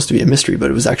saucer was supposed to be a mystery, but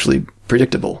it was actually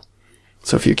predictable.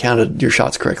 So if you counted your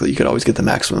shots correctly, you could always get the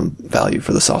maximum value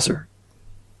for the saucer.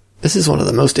 This is one of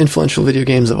the most influential video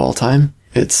games of all time.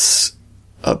 It's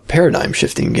a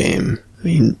paradigm-shifting game. I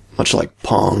mean, much like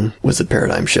Pong was a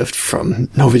paradigm shift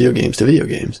from no video games to video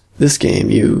games. This game,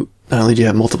 not only do you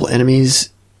have multiple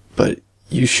enemies, but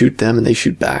you shoot them and they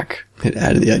shoot back. It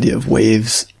added the idea of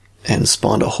waves and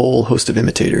spawned a whole host of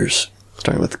imitators,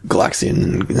 starting with Galaxian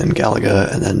and then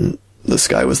Galaga, and then the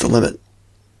sky was the limit.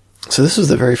 So this was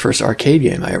the very first arcade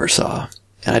game I ever saw.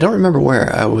 And I don't remember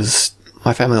where.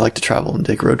 My family liked to travel and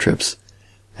take road trips.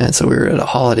 And so we were at a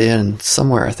Holiday Inn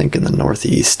somewhere, I think in the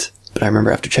Northeast. But I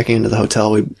remember after checking into the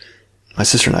hotel, my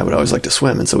sister and I would always like to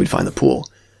swim, and so we'd find the pool.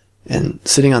 And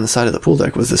sitting on the side of the pool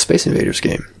deck was the Space Invaders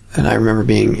game. And I remember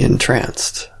being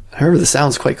entranced. I remember the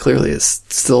sounds quite clearly. It's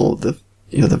still the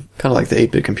kind of like the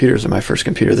 8-bit computers are my first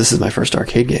computer. This is my first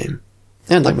arcade game.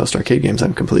 And like most arcade games,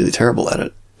 I'm completely terrible at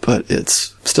it. But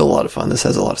it's still a lot of fun. This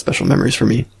has a lot of special memories for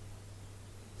me.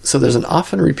 So there's an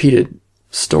often repeated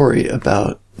story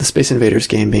about the Space Invaders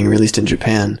game being released in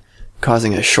Japan,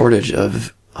 causing a shortage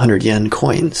of 100 yen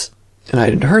coins. And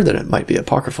I had heard that it might be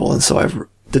apocryphal, and so I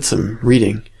did some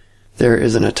reading. There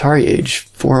is an Atari Age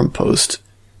forum post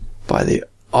by the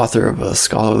author of a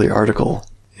scholarly article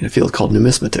in a field called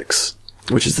numismatics,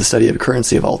 which is the study of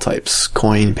currency of all types,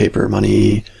 coin, paper,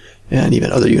 money, and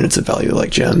even other units of value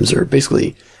like gems, or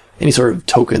basically any sort of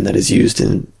token that is used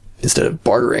instead of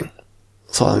bartering.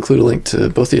 So I'll include a link to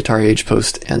both the Atari Age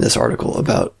post and this article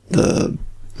about the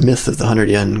myth of the 100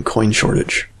 yen coin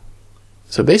shortage.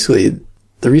 So basically,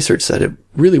 the research said it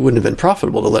really wouldn't have been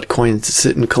profitable to let coins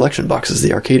sit in collection boxes.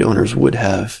 The arcade owners would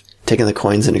have taken the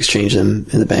coins and exchanged them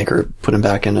in the bank or put them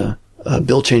back in a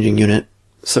bill-changing unit.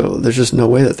 So there's just no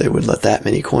way that they would let that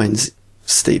many coins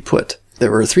stay put.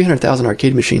 There were 300,000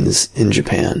 arcade machines in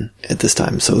Japan at this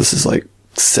time, so this is like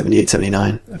 78,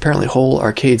 79. Apparently whole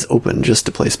arcades open just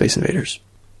to play Space Invaders.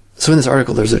 So in this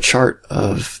article, there's a chart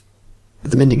of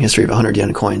the minting history of 100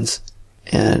 yen coins,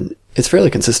 and it's fairly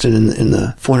consistent in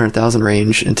the 400,000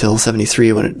 range until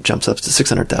 73 when it jumps up to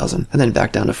 600,000, and then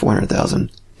back down to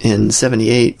 400,000. In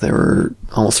 78, there were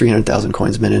almost 300,000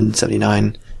 coins minted. In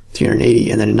 79,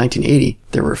 380, and then in 1980,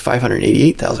 there were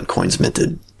 588,000 coins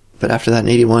minted. But after that, in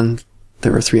 81,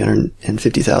 there were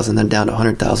 350,000, then down to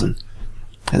 100,000,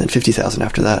 and then 50,000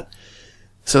 after that.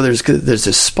 So there's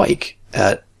this spike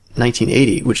at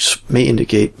 1980, which may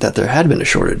indicate that there had been a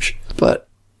shortage, but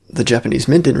the Japanese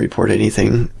Mint didn't report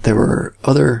anything. There were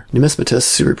other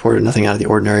numismatists who reported nothing out of the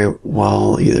ordinary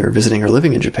while either visiting or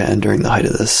living in Japan during the height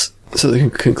of this. So the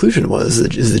conclusion was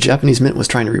that the Japanese Mint was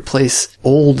trying to replace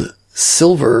old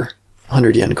silver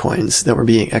 100 yen coins that were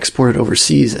being exported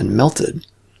overseas and melted,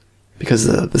 because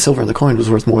the silver in the coin was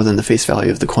worth more than the face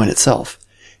value of the coin itself.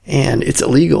 And it's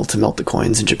illegal to melt the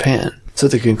coins in Japan. So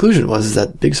the conclusion was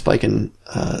that big spike in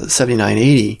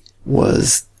 79-80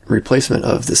 was replacement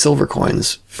of the silver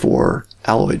coins for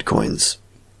alloyed coins.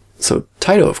 So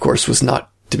Taito, of course, was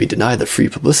not to be denied the free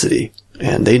publicity,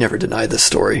 and they never denied this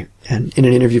story. And in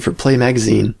an interview for Play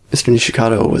magazine, Mr.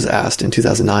 Nishikado was asked in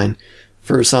 2009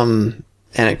 for some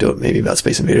anecdote maybe about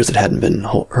Space Invaders that hadn't been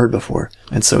heard before.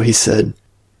 And so he said,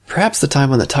 "Perhaps the time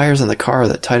when the tires on the car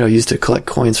that Taito used to collect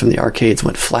coins from the arcades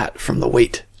went flat from the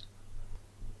weight."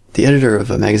 The editor of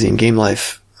a magazine, Game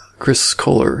Life, Chris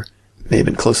Kohler, may have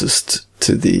been closest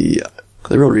to the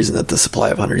real reason that the supply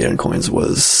of 100 yen coins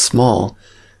was small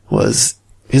was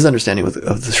his understanding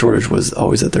of the shortage was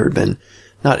always that there had been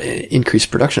not an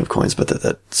increased production of coins, but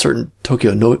that certain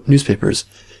Tokyo newspapers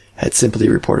had simply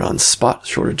reported on spot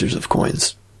shortages of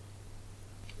coins.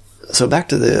 So back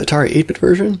to the Atari 8-bit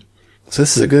version. So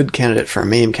this is a good candidate for a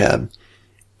MAME cab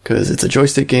because it's a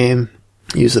joystick game.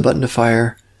 You use the button to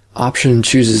fire. Option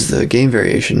chooses the game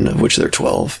variation, of which there are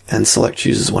 12, and select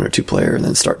chooses 1 or 2 player, and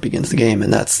then start begins the game,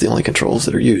 and that's the only controls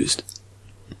that are used.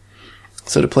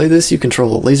 So to play this, you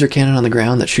control a laser cannon on the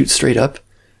ground that shoots straight up,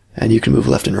 and you can move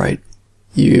left and right.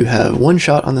 You have one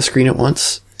shot on the screen at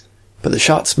once, but the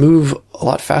shots move a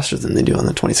lot faster than they do on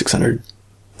the 2600.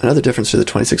 Another difference to the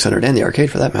 2600 and the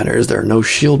arcade, for that matter, is there are no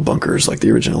shield bunkers like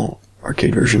the original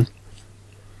arcade version.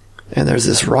 And there's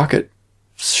this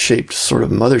rocket-shaped sort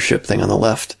of mothership thing on the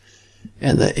left,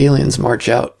 and the aliens march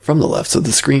out from the left, so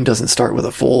the screen doesn't start with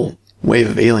a full wave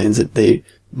of aliens. They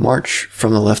march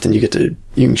from the left, and you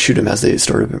can shoot them as they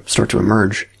start to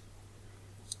emerge.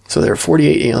 So there are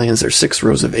 48 aliens. There's 6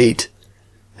 rows of 8,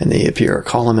 and they appear a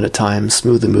column at a time,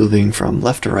 smoothly moving from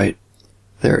left to right.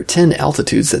 There are 10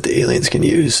 altitudes that the aliens can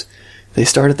use. They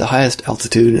start at the highest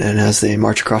altitude, and as they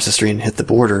march across the screen and hit the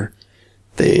border,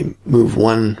 they move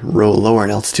 1 row lower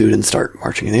in altitude and start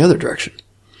marching in the other direction.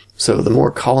 So the more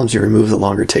columns you remove, the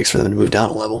longer it takes for them to move down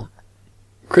a level.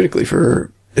 Critically,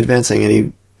 for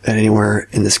advancing anywhere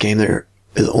in this game, there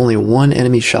is only 1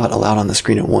 enemy shot allowed on the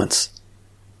screen at once.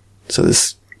 So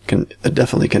this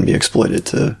definitely can be exploited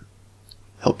to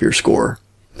help your score.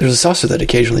 There's a saucer that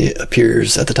occasionally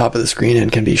appears at the top of the screen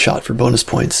and can be shot for bonus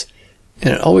points,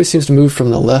 and it always seems to move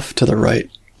from the left to the right,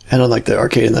 and unlike the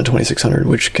arcade and the 2600,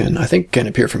 which can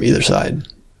appear from either side.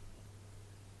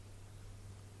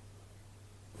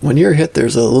 When you're hit,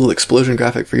 there's a little explosion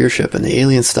graphic for your ship, and the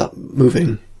aliens stop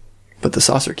moving, but the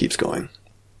saucer keeps going.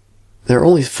 There are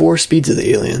only 4 speeds of the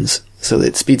aliens, so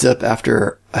it speeds up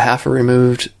after a half are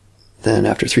removed, then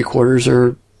after 3/4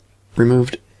 are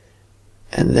removed,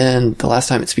 and then the last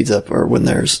time it speeds up are when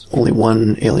there's only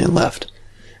 1 alien left.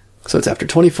 So it's after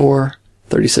 24,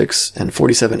 36, and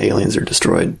 47 aliens are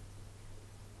destroyed.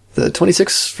 The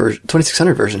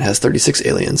 2600 version has 36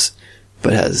 aliens,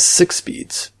 but has 6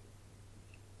 speeds.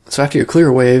 So after you clear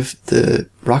a wave, the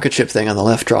rocket ship thing on the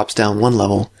left drops down 1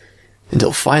 level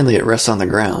until finally it rests on the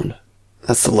ground.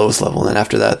 That's the lowest level, and then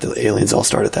after that, the aliens all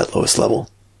start at that lowest level.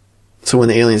 So when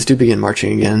the aliens do begin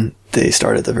marching again, they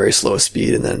start at the very slowest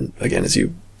speed, and then again, as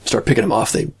you start picking them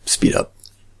off, they speed up.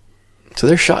 So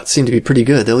their shots seem to be pretty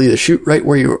good. They'll either shoot right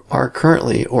where you are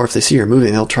currently, or if they see you're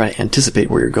moving, they'll try to anticipate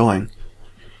where you're going.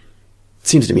 It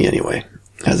seems to me anyway,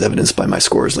 as evidenced by my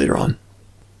scores later on.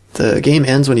 The game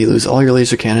ends when you lose all your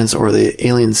laser cannons or the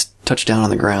aliens touch down on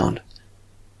the ground.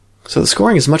 So the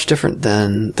scoring is much different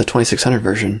than the 2600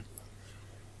 version.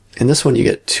 In this one, you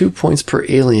get 2 points per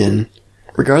alien,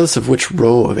 regardless of which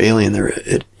row of alien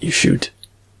you shoot.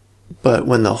 But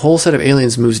when the whole set of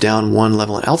aliens moves down 1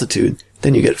 level in altitude,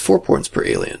 then you get 4 points per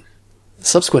alien.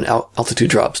 Subsequent altitude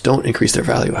drops don't increase their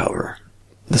value, however.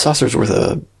 The saucer is worth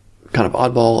a kind of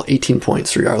oddball 18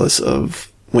 points regardless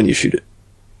of when you shoot it.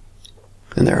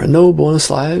 And there are no bonus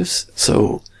lives,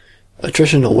 so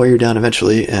attrition will wear you down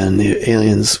eventually, and the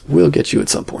aliens will get you at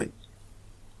some point.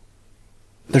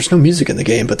 There's no music in the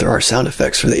game, but there are sound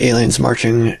effects for the aliens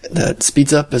marching that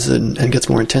speeds up and gets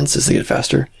more intense as they get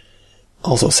faster.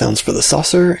 Also sounds for the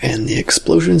saucer and the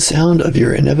explosion sound of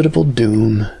your inevitable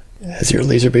doom as your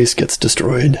laser base gets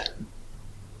destroyed.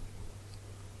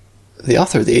 The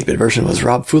author of the 8-bit version was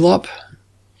Rob Fulop,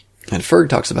 and Ferg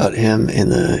talks about him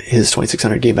in his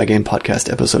 2600 Game by Game podcast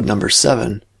episode number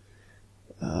 7.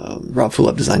 Rob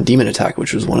Fulop designed Demon Attack,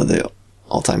 which was one of the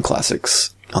all-time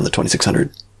classics on the 2600.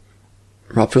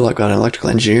 Rob Fulop got an electrical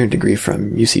engineering degree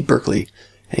from UC Berkeley,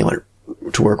 and he went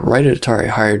to work right at Atari,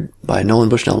 hired by Nolan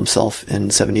Bushnell himself in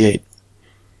 78.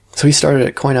 So he started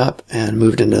at Coin-Op and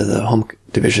moved into the home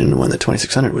division when the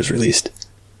 2600 was released.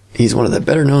 He's one of the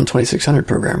better-known 2600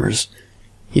 programmers.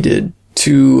 He did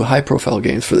 2 high-profile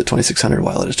games for the 2600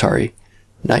 while at Atari,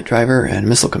 Night Driver and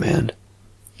Missile Command.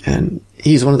 And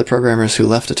he's one of the programmers who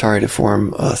left Atari to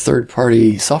form a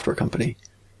third-party software company.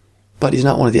 But he's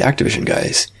not one of the Activision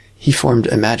guys. He formed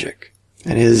Imagic,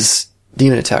 And his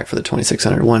Demon Attack for the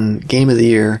 2600 won Game of the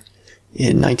Year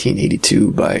in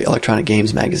 1982 by Electronic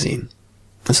Games magazine.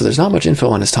 And so there's not much info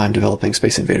on his time developing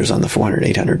Space Invaders on the 400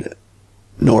 800,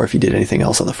 nor if he did anything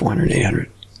else on the 400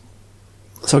 800.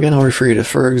 So again, I'll refer you to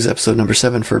Ferg's episode number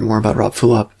 7 for more about Rob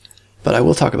Fulop, but I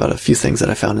will talk about a few things that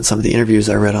I found in some of the interviews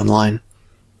I read online.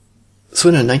 So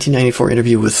in a 1994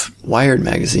 interview with Wired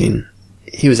magazine,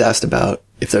 he was asked about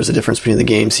if there's a difference between the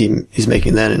games he's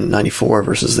making then in 94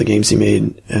 versus the games he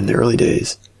made in the early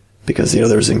days. Because,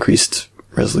 there was increased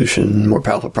resolution, more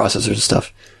powerful processors and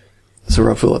stuff. So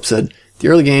Rob Fulop said, the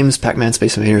early games, Pac-Man,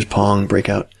 Space Invaders, Pong,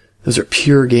 Breakout, those are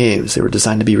pure games. They were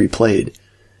designed to be replayed.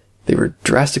 They were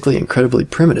drastically, incredibly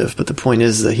primitive, but the point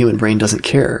is the human brain doesn't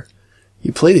care.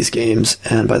 You play these games,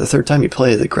 and by the third time you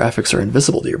play, the graphics are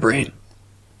invisible to your brain.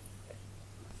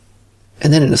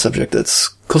 And then in a subject that's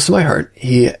close to my heart,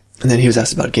 he was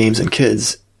asked about games and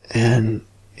kids, and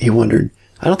he wondered,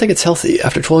 I don't think it's healthy.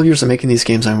 After 12 years of making these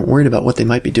games, I'm worried about what they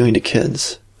might be doing to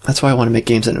kids. That's why I want to make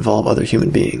games that involve other human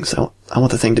beings. I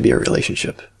want the thing to be a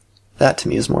relationship. That, to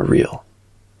me, is more real.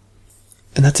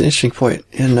 And that's an interesting point.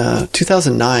 In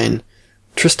 2009,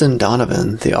 Tristan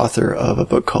Donovan, the author of a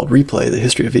book called Replay, The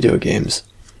History of Video Games,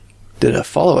 did a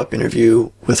follow-up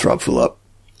interview with Rob Fulop,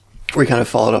 where he kind of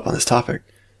followed up on this topic.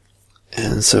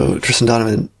 And so Tristan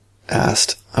Donovan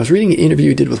asked, I was reading an interview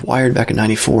you did with Wired back in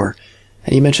 94,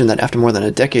 and you mentioned that after more than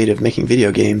a decade of making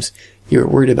video games, you were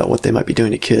worried about what they might be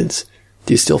doing to kids.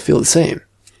 Do you still feel the same?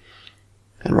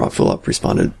 And Rob Fulop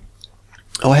responded,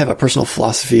 I have a personal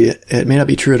philosophy. It may not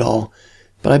be true at all,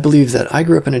 but I believe that I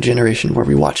grew up in a generation where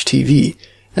we watched TV.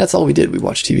 That's all we did. We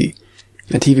watched TV.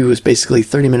 And TV was basically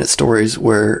 30-minute stories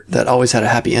that always had a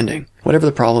happy ending. Whatever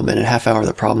the problem, in a half hour,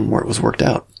 the problem where it was worked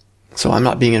out. So I'm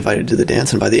not being invited to the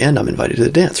dance, and by the end, I'm invited to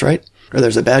the dance, right? Or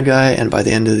there's a bad guy, and by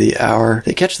the end of the hour,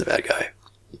 they catch the bad guy.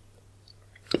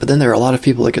 But then there are a lot of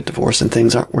people that get divorced and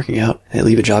things aren't working out. They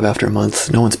leave a job after a month.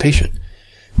 No one's patient.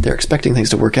 They're expecting things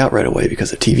to work out right away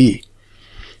because of TV.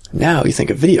 Now you think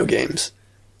of video games.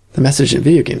 The message in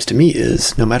video games to me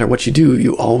is, no matter what you do,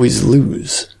 you always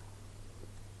lose.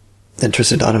 Then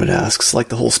Tristan Donovan asks, like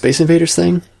the whole Space Invaders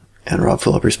thing? And Rob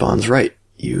Fulop responds, right.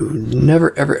 You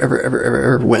never,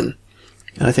 ever win.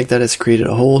 And I think that has created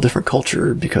a whole different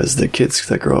culture because the kids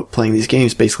that grow up playing these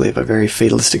games basically have a very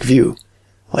fatalistic view.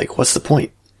 Like, what's the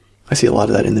point? I see a lot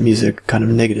of that in the music, kind of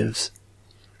negatives.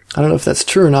 I don't know if that's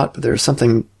true or not, but there's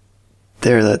something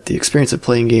there that the experience of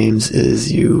playing games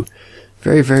is you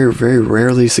very, very, very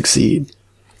rarely succeed.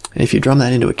 And if you drum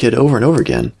that into a kid over and over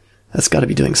again, that's got to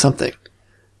be doing something.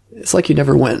 It's like you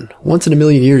never win. Once in a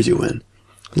million years you win.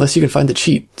 Unless you can find the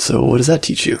cheat. So what does that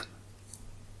teach you?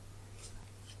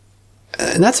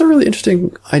 And that's a really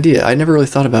interesting idea. I never really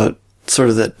thought about sort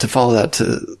of that, to follow that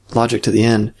to logic to the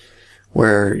end,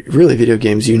 where really video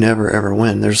games, you never ever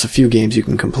win. There's a few games you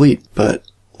can complete, but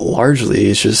largely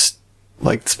it's just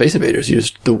like Space Invaders.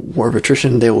 The war of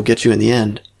attrition, they will get you in the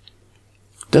end.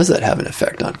 Does that have an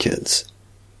effect on kids?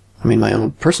 I mean, my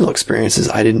own personal experience is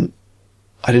I didn't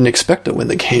expect to win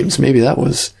the games. Maybe it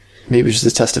was just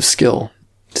a test of skill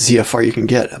to see how far you can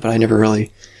get, but I never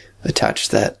really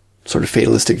attached that sort of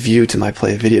fatalistic view to my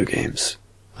play of video games.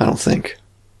 I don't think.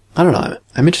 I don't know.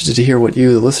 I'm interested to hear what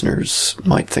you, the listeners,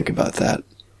 might think about that.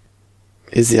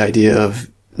 Is the idea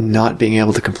of not being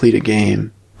able to complete a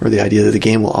game, or the idea that the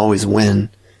game will always win,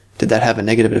 did that have a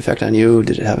negative effect on you?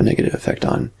 Did it have a negative effect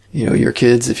on, your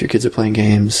kids, if your kids are playing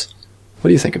games? What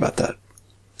do you think about that?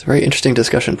 It's a very interesting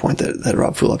discussion point that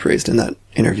Rob Fulop raised in that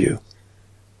interview.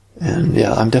 And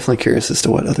yeah, I'm definitely curious as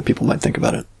to what other people might think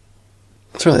about it.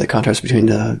 Certainly the contrast between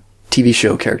TV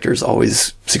show characters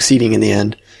always succeeding in the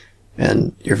end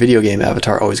and your video game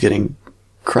avatar always getting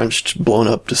crunched, blown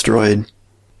up, destroyed.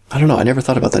 I don't know. I never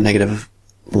thought about the negative,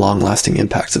 long-lasting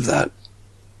impacts of that.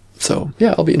 So,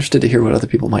 yeah, I'll be interested to hear what other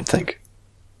people might think.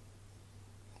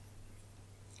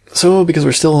 So, because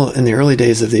we're still in the early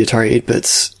days of the Atari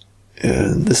 8-bits,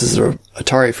 this is an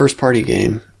Atari first-party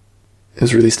game. It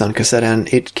was released on cassette and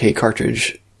 8K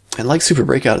cartridge. And like Super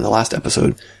Breakout in the last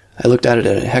episode, I looked at it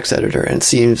in a hex editor, and it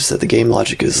seems that the game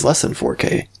logic is less than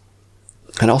 4K.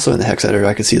 And also in the hex editor,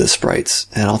 I could see the sprites,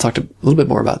 and I'll talk a little bit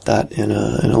more about that in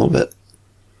a little bit.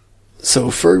 So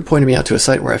Ferg pointed me out to a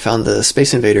site where I found the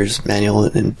Space Invaders manual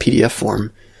in PDF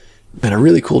form, and a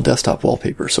really cool desktop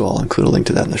wallpaper, so I'll include a link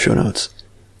to that in the show notes.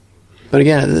 But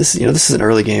again, this is an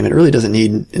early game. It really doesn't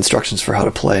need instructions for how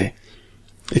to play.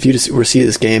 If you just were to see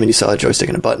this game and you saw a joystick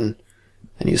and a button,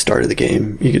 and you started the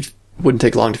game, wouldn't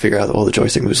take long to figure out that, the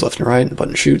joystick moves left and right, and the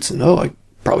button shoots, and I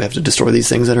probably have to destroy these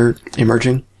things that are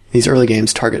emerging. These early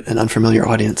games target an unfamiliar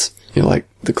audience. Like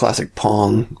the classic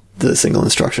Pong, the single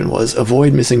instruction was,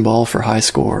 avoid missing ball for high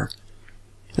score.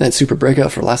 And then Super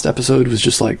Breakout for last episode was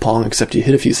just like Pong, except you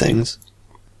hit a few things.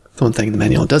 The one thing the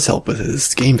manual does help with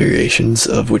is game variations,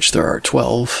 of which there are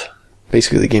 12.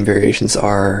 Basically, the game variations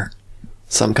are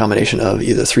some combination of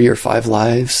either 3 or 5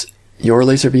 lives, your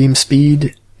laser beam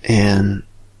speed, and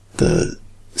the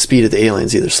speed of the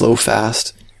aliens, either slow,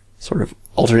 fast, sort of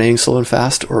alternating slow and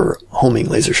fast, or homing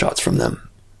laser shots from them.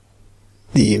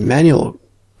 The manual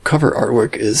cover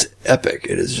artwork is epic.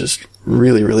 It is just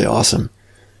really, really awesome,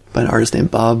 by an artist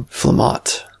named Bob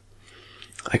Flamott.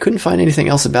 I couldn't find anything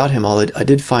else about him, although I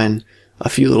did find a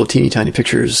few little teeny tiny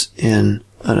pictures in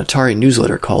an Atari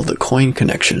newsletter called The Coin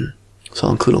Connection. So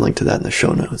I'll include a link to that in the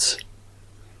show notes.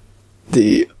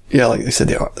 Like I said,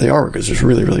 the artwork is just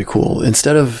really, really cool. It's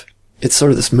sort of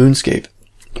this moonscape,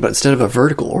 but instead of a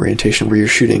vertical orientation where you're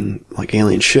shooting like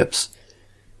alien ships,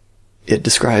 it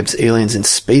describes aliens in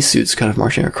spacesuits kind of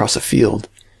marching across a field.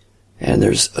 And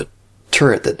there's a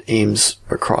turret that aims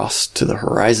across to the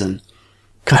horizon,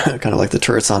 kind of like the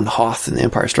turrets on Hoth in The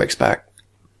Empire Strikes Back.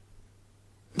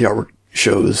 The artwork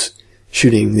shows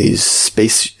shooting these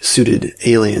space-suited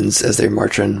aliens as they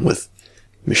march in with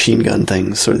machine gun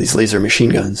things, sort of these laser machine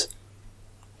guns.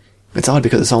 It's odd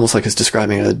because it's almost like it's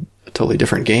describing a totally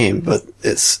different game, but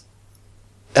it's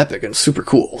epic and super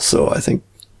cool, so I think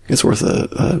it's worth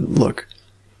a look.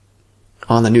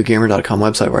 On the newgamer.com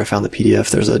website where I found the PDF,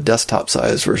 there's a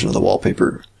desktop-sized version of the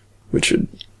wallpaper, which would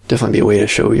definitely be a way to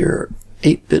show your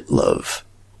 8-bit love.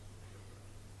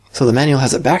 So the manual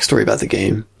has a backstory about the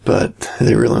game, but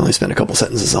they really only spent a couple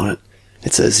sentences on it.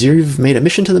 It says, you've made a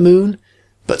mission to the moon,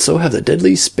 but so have the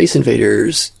deadly space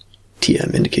invaders.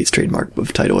 TM indicates trademark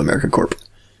of Taito America Corp.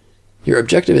 Your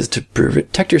objective is to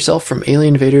protect yourself from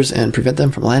alien invaders and prevent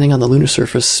them from landing on the lunar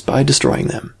surface by destroying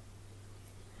them.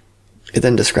 It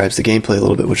then describes the gameplay a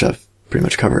little bit, which I've pretty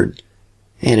much covered.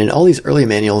 And in all these early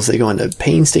manuals, they go into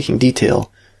painstaking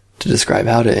detail to describe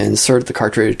how to insert the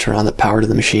cartridge, turn on the power to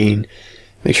the machine,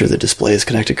 make sure the display is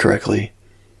connected correctly.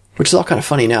 Which is all kind of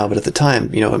funny now, but at the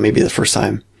time, it may be the first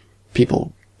time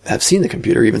people have seen the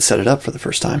computer, even set it up for the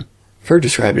first time. Ferg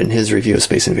described it in his review of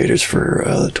Space Invaders for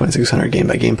the 2600 Game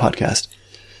by Game podcast,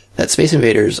 that Space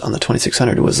Invaders on the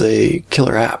 2600 was a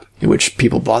killer app, in which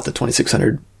people bought the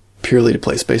 2600 purely to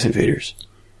play Space Invaders.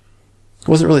 It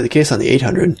wasn't really the case on the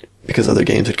 800, because other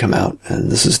games had come out,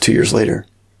 and this is 2 years later.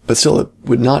 But still, it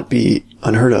would not be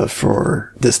unheard of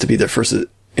for this to be their first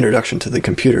introduction to the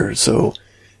computer, so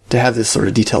to have this sort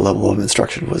of detailed level of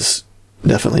instruction was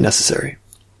definitely necessary.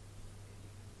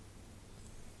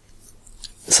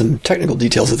 Some technical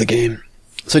details of the game.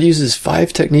 So it uses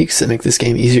 5 techniques that make this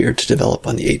game easier to develop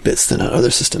on the 8-bits than on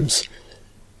other systems.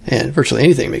 And virtually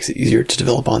anything makes it easier to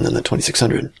develop on than the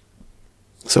 2600.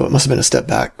 So it must have been a step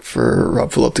back for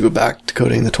Rob Fulop to go back to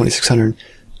coding the 2600.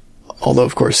 Although,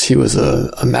 of course, he was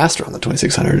a master on the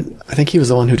 2600. I think he was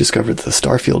the one who discovered the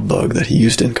Starfield bug that he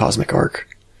used in Cosmic Arc.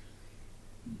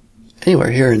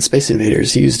 Anyway, here in Space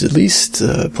Invaders, he used at least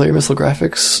player missile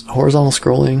graphics, horizontal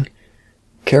scrolling,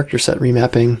 character set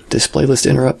remapping, display list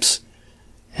interrupts,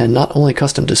 and not only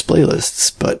custom display lists,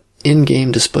 but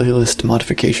in-game display list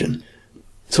modification.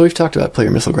 So we've talked about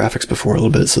player missile graphics before a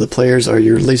little bit. So the players are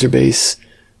your laser base,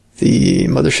 the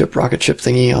mothership rocket ship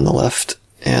thingy on the left,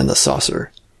 and the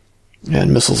saucer.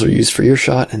 And missiles are used for your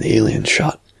shot and the alien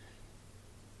shot.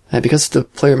 And because the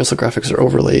player missile graphics are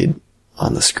overlaid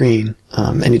on the screen,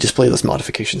 any display list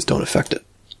modifications don't affect it.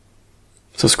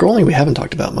 So scrolling we haven't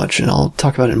talked about much, and I'll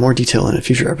talk about it in more detail in a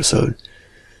future episode.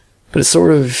 But it's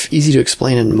sort of easy to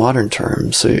explain in modern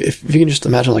terms. So if you can just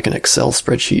imagine like an Excel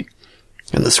spreadsheet,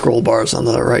 and the scroll bars on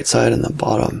the right side and the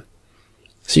bottom.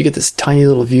 So you get this tiny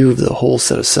little view of the whole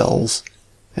set of cells,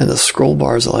 and the scroll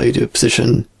bars allow you to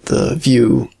position the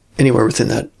view anywhere within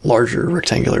that larger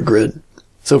rectangular grid.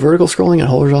 So vertical scrolling and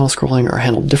horizontal scrolling are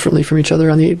handled differently from each other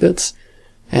on the 8-bits,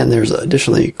 and there's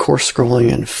additionally coarse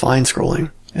scrolling and fine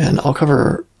scrolling, and I'll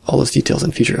cover all those details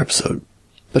in a future episode.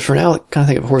 But for now, kind of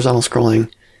think of horizontal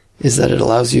scrolling is that it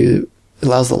allows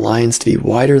the lines to be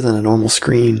wider than a normal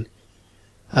screen,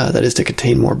 that is to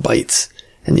contain more bytes,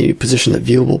 and you position the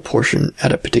viewable portion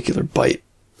at a particular byte,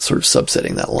 sort of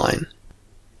subsetting that line.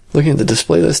 Looking at the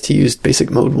display list, he used Basic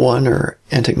Mode 1 or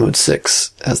Antic Mode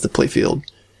 6 as the playfield,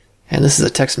 and this is a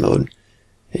text mode.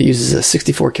 It uses a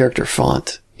 64-character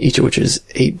font, each of which is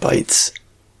 8 bytes,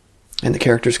 and the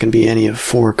characters can be any of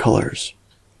 4 colors.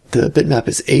 The bitmap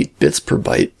is 8 bits per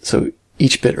byte, so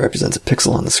each bit represents a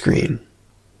pixel on the screen.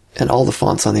 And all the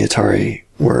fonts on the Atari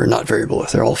were not variable,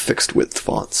 they're all fixed width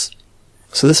fonts.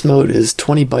 So this mode is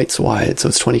 20 bytes wide, so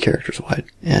it's 20 characters wide.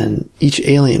 And each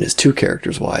alien is 2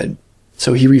 characters wide.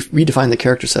 So he redefined the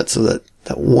character set so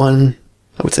that one,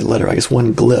 I would say letter, I guess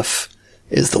one glyph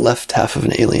is the left half of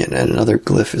an alien, and another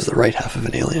glyph is the right half of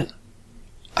an alien.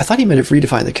 I thought he might have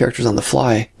redefined the characters on the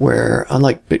fly, where,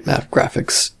 unlike bitmap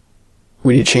graphics,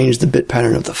 when you change the bit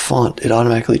pattern of the font, it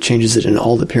automatically changes it in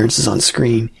all the appearances on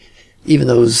screen, even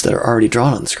those that are already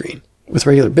drawn on screen. With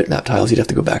regular bitmap tiles, you'd have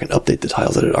to go back and update the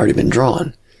tiles that had already been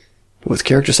drawn. But with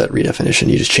character set redefinition,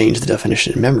 you just change the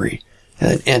definition in memory, and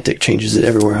then Antic changes it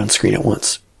everywhere on screen at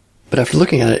once. But after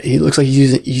looking at it, he looks like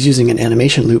he's using an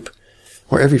animation loop,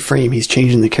 where every frame he's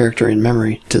changing the character in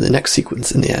memory to the next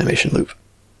sequence in the animation loop.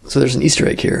 So there's an Easter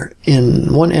egg here.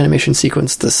 In one animation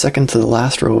sequence, the second to the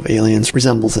last row of aliens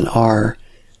resembles an R,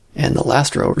 and the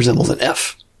last row resembles an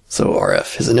F. So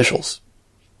RF, his initials.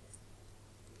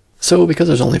 So because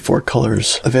there's only 4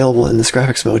 colors available in this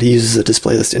graphics mode, he uses a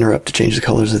display list interrupt to change the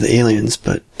colors of the aliens,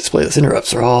 but display list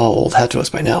interrupts are all old hat to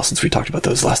us by now since we talked about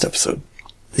those last episode.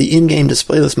 The in-game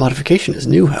display list modification is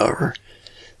new, however.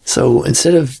 So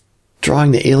instead of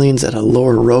drawing the aliens at a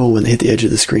lower row when they hit the edge of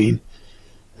the screen,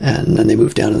 and then they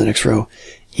move down to the next row,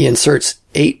 he inserts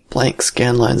 8 blank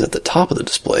scan lines at the top of the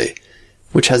display,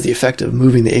 which has the effect of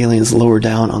moving the aliens lower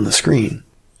down on the screen.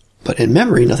 But in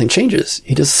memory, nothing changes.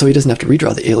 He doesn't have to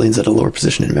redraw the aliens at a lower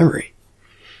position in memory.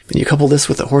 And you couple this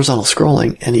with the horizontal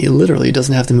scrolling, and he literally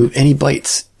doesn't have to move any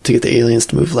bytes to get the aliens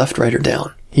to move left, right, or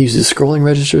down. He uses scrolling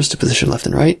registers to position left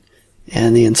and right,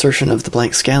 and the insertion of the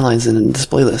blank scan lines in the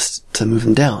display list to move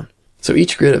them down. So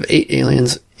each grid of 8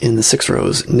 aliens in the 6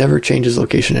 rows never changes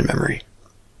location in memory.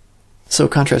 So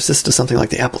contrast this to something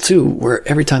like the Apple II, where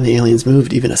every time the aliens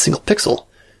moved even a single pixel,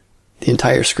 the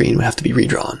entire screen would have to be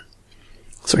redrawn.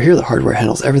 So here the hardware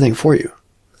handles everything for you.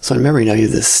 So in memory now you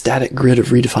have this static grid of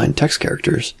redefined text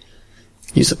characters.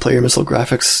 Use the player missile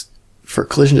graphics for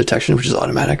collision detection, which is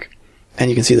automatic.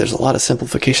 And you can see there's a lot of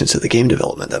simplifications to the game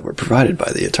development that were provided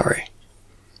by the Atari.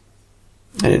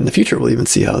 And in the future we'll even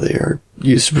see how they are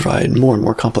used to provide more and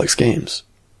more complex games.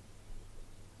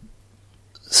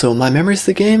 So my memories of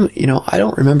the game, I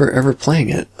don't remember ever playing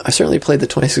it. I certainly played the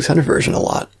 2600 version a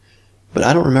lot, but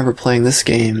I don't remember playing this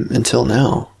game until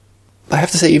now. I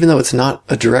have to say, even though it's not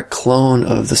a direct clone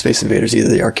of the Space Invaders, either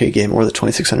the arcade game or the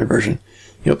 2600 version,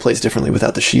 it plays differently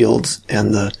without the shields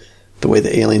and the way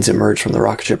the aliens emerge from the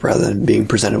rocket ship rather than being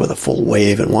presented with a full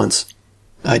wave at once.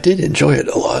 I did enjoy it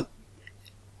a lot.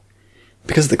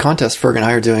 Because of the contest Ferg and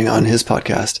I are doing on his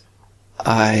podcast,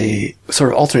 I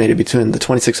sort of alternated between the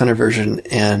 2600 version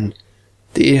and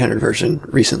the 800 version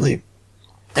recently.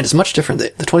 And it's much different. The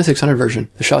 2600 version,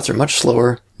 the shots are much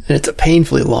slower, and it's a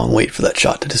painfully long wait for that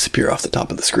shot to disappear off the top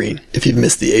of the screen if you've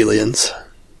missed the aliens.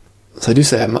 So I do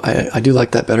say I do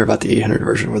like that better about the 800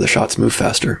 version, where the shots move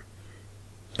faster.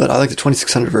 But I like the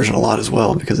 2600 version a lot as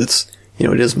well, because it's,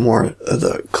 it is more of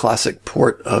the classic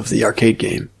port of the arcade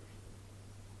game.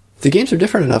 The games are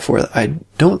different enough where I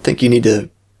don't think you need to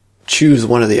choose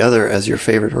one or the other as your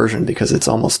favorite version, because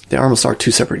they almost are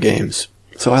 2 separate games.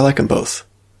 So I like them both.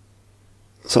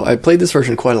 So I played this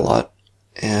version quite a lot,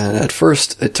 and at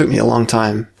first it took me a long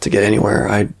time to get anywhere.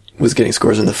 I was getting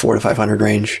scores in the 400 to 500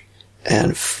 range,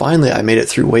 and finally I made it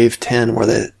through wave 10 where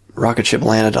the rocket ship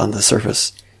landed on the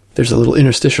surface. There's a little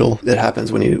interstitial that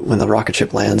happens when the rocket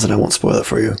ship lands, and I won't spoil it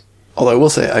for you. Although I will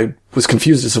say I was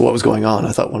confused as to what was going on.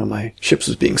 I thought one of my ships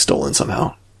was being stolen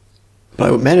somehow.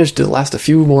 But I managed to last a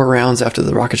few more rounds after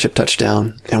the rocket ship touched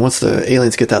down, and once the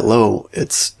aliens get that low,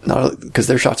 it's not, because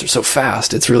their shots are so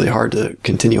fast, it's really hard to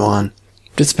continue on.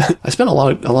 I spent a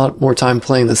lot more time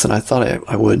playing this than I thought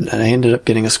I would, and I ended up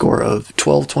getting a score of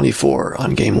 1224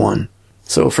 on game 1.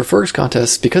 So for Ferg's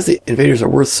contest, because the invaders are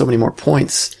worth so many more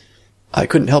points, I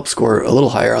couldn't help score a little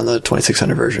higher on the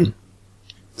 2600 version.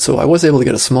 So I was able to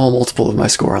get a small multiple of my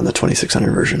score on the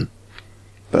 2600 version.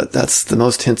 But that's the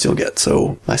most hints you'll get,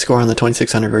 so my score on the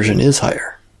 2600 version is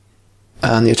higher.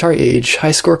 On the Atari Age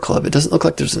High Score Club, it doesn't look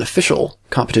like there's an official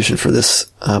competition for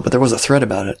this, but there was a thread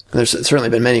about it. There's certainly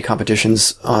been many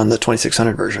competitions on the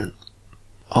 2600 version.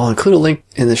 I'll include a link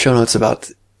in the show notes about,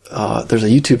 there's a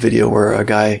YouTube video where a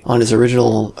guy on his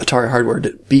original Atari hardware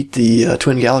beat the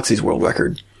Twin Galaxies world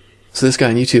record. So this guy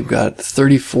on YouTube got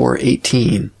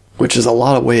 3418, which is a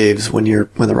lot of waves when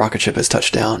the rocket ship has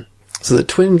touched down. So the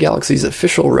Twin Galaxies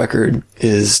official record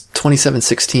is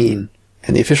 2716,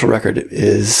 and the official record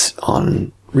is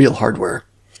on real hardware.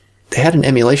 They had an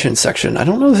emulation section. I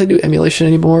don't know if they do emulation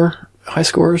anymore, high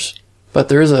scores, but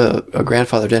there is a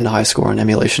grandfathered in high score on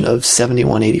emulation of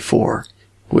 7184,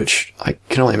 which I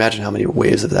can only imagine how many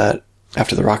waves of that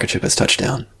after the rocket ship has touched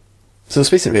down. So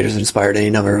Space Invaders inspired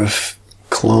any number of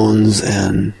clones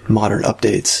and modern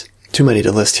updates. Too many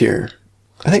to list here.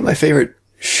 I think my favorite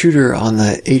shooter on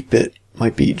the 8-bit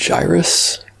might be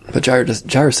Gyrus, but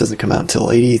Gyrus doesn't come out until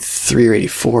 83 or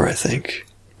 84, I think.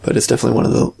 But it's definitely one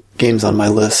of the games on my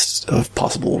list of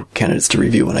possible candidates to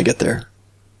review when I get there.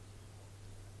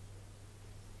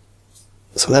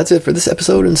 So that's it for this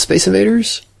episode in Space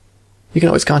Invaders. You can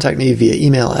always contact me via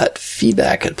email at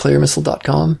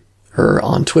feedback@playermissile.com, or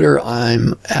on Twitter,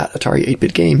 I'm at Atari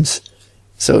 8-Bit Games.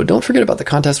 So don't forget about the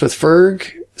contest with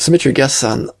Ferg. Submit your guesses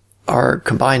on our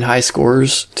combined high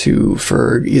scores to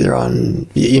Ferg, either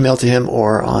via email to him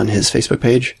or on his Facebook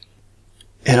page.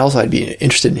 And also, I'd be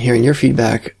interested in hearing your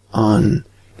feedback on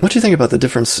what you think about the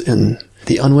difference in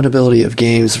the unwinnability of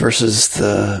games versus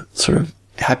the sort of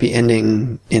happy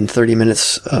ending in 30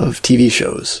 minutes of TV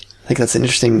shows. I think that's an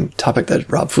interesting topic that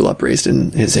Rob Fulop raised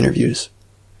in his interviews.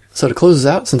 So to close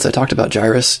us out, since I talked about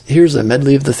Gyruss, here's a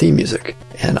medley of the theme music.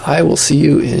 And I will see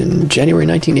you in January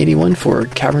 1981 for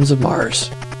Caverns of Mars.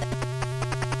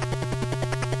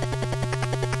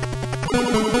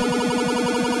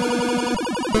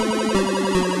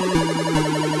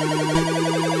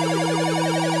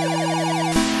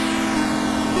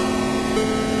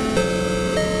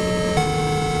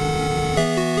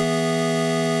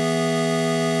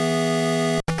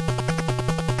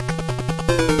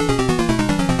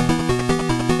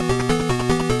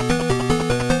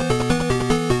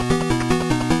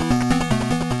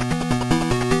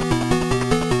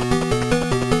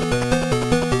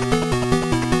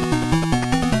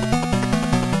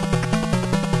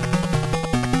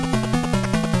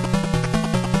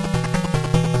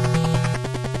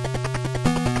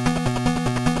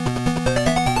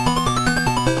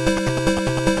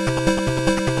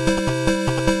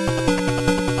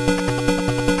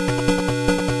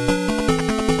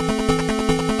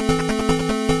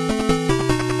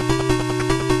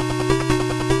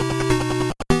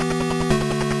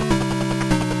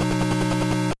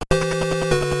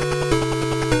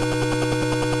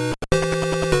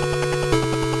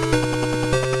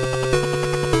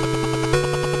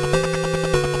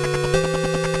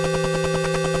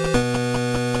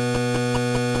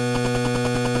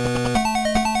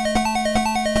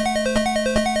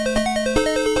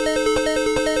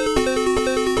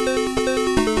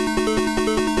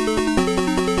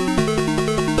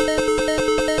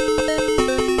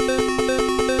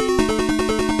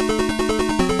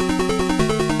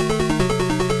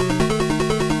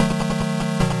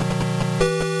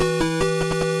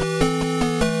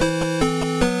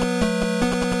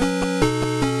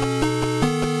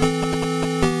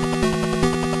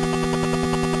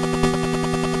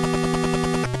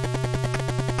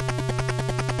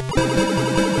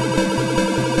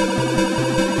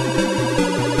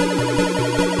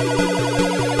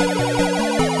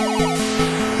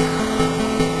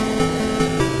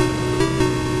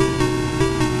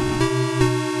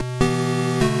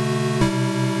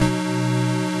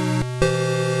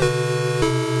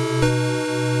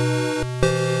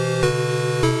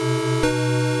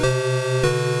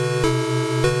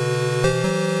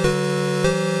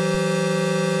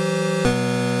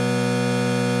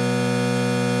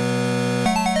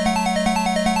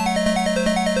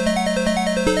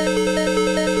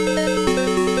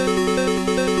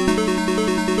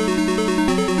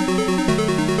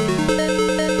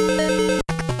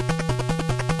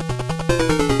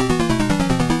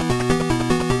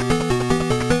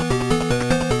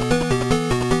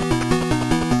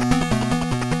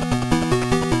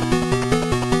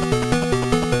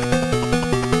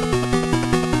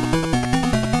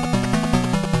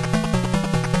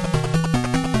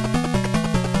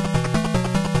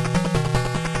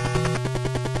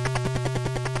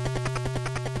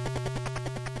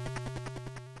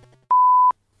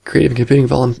 Creative Computing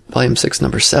Volume 6,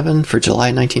 Number 7 for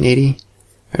July 1980.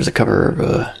 There's a cover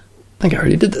of, I think I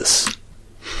already did this.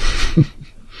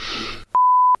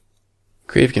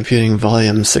 Creative Computing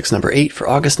Volume 6, Number 8 for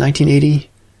August 1980.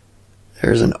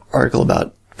 There's an article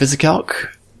about VisiCalc.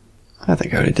 I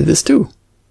think I already did this too.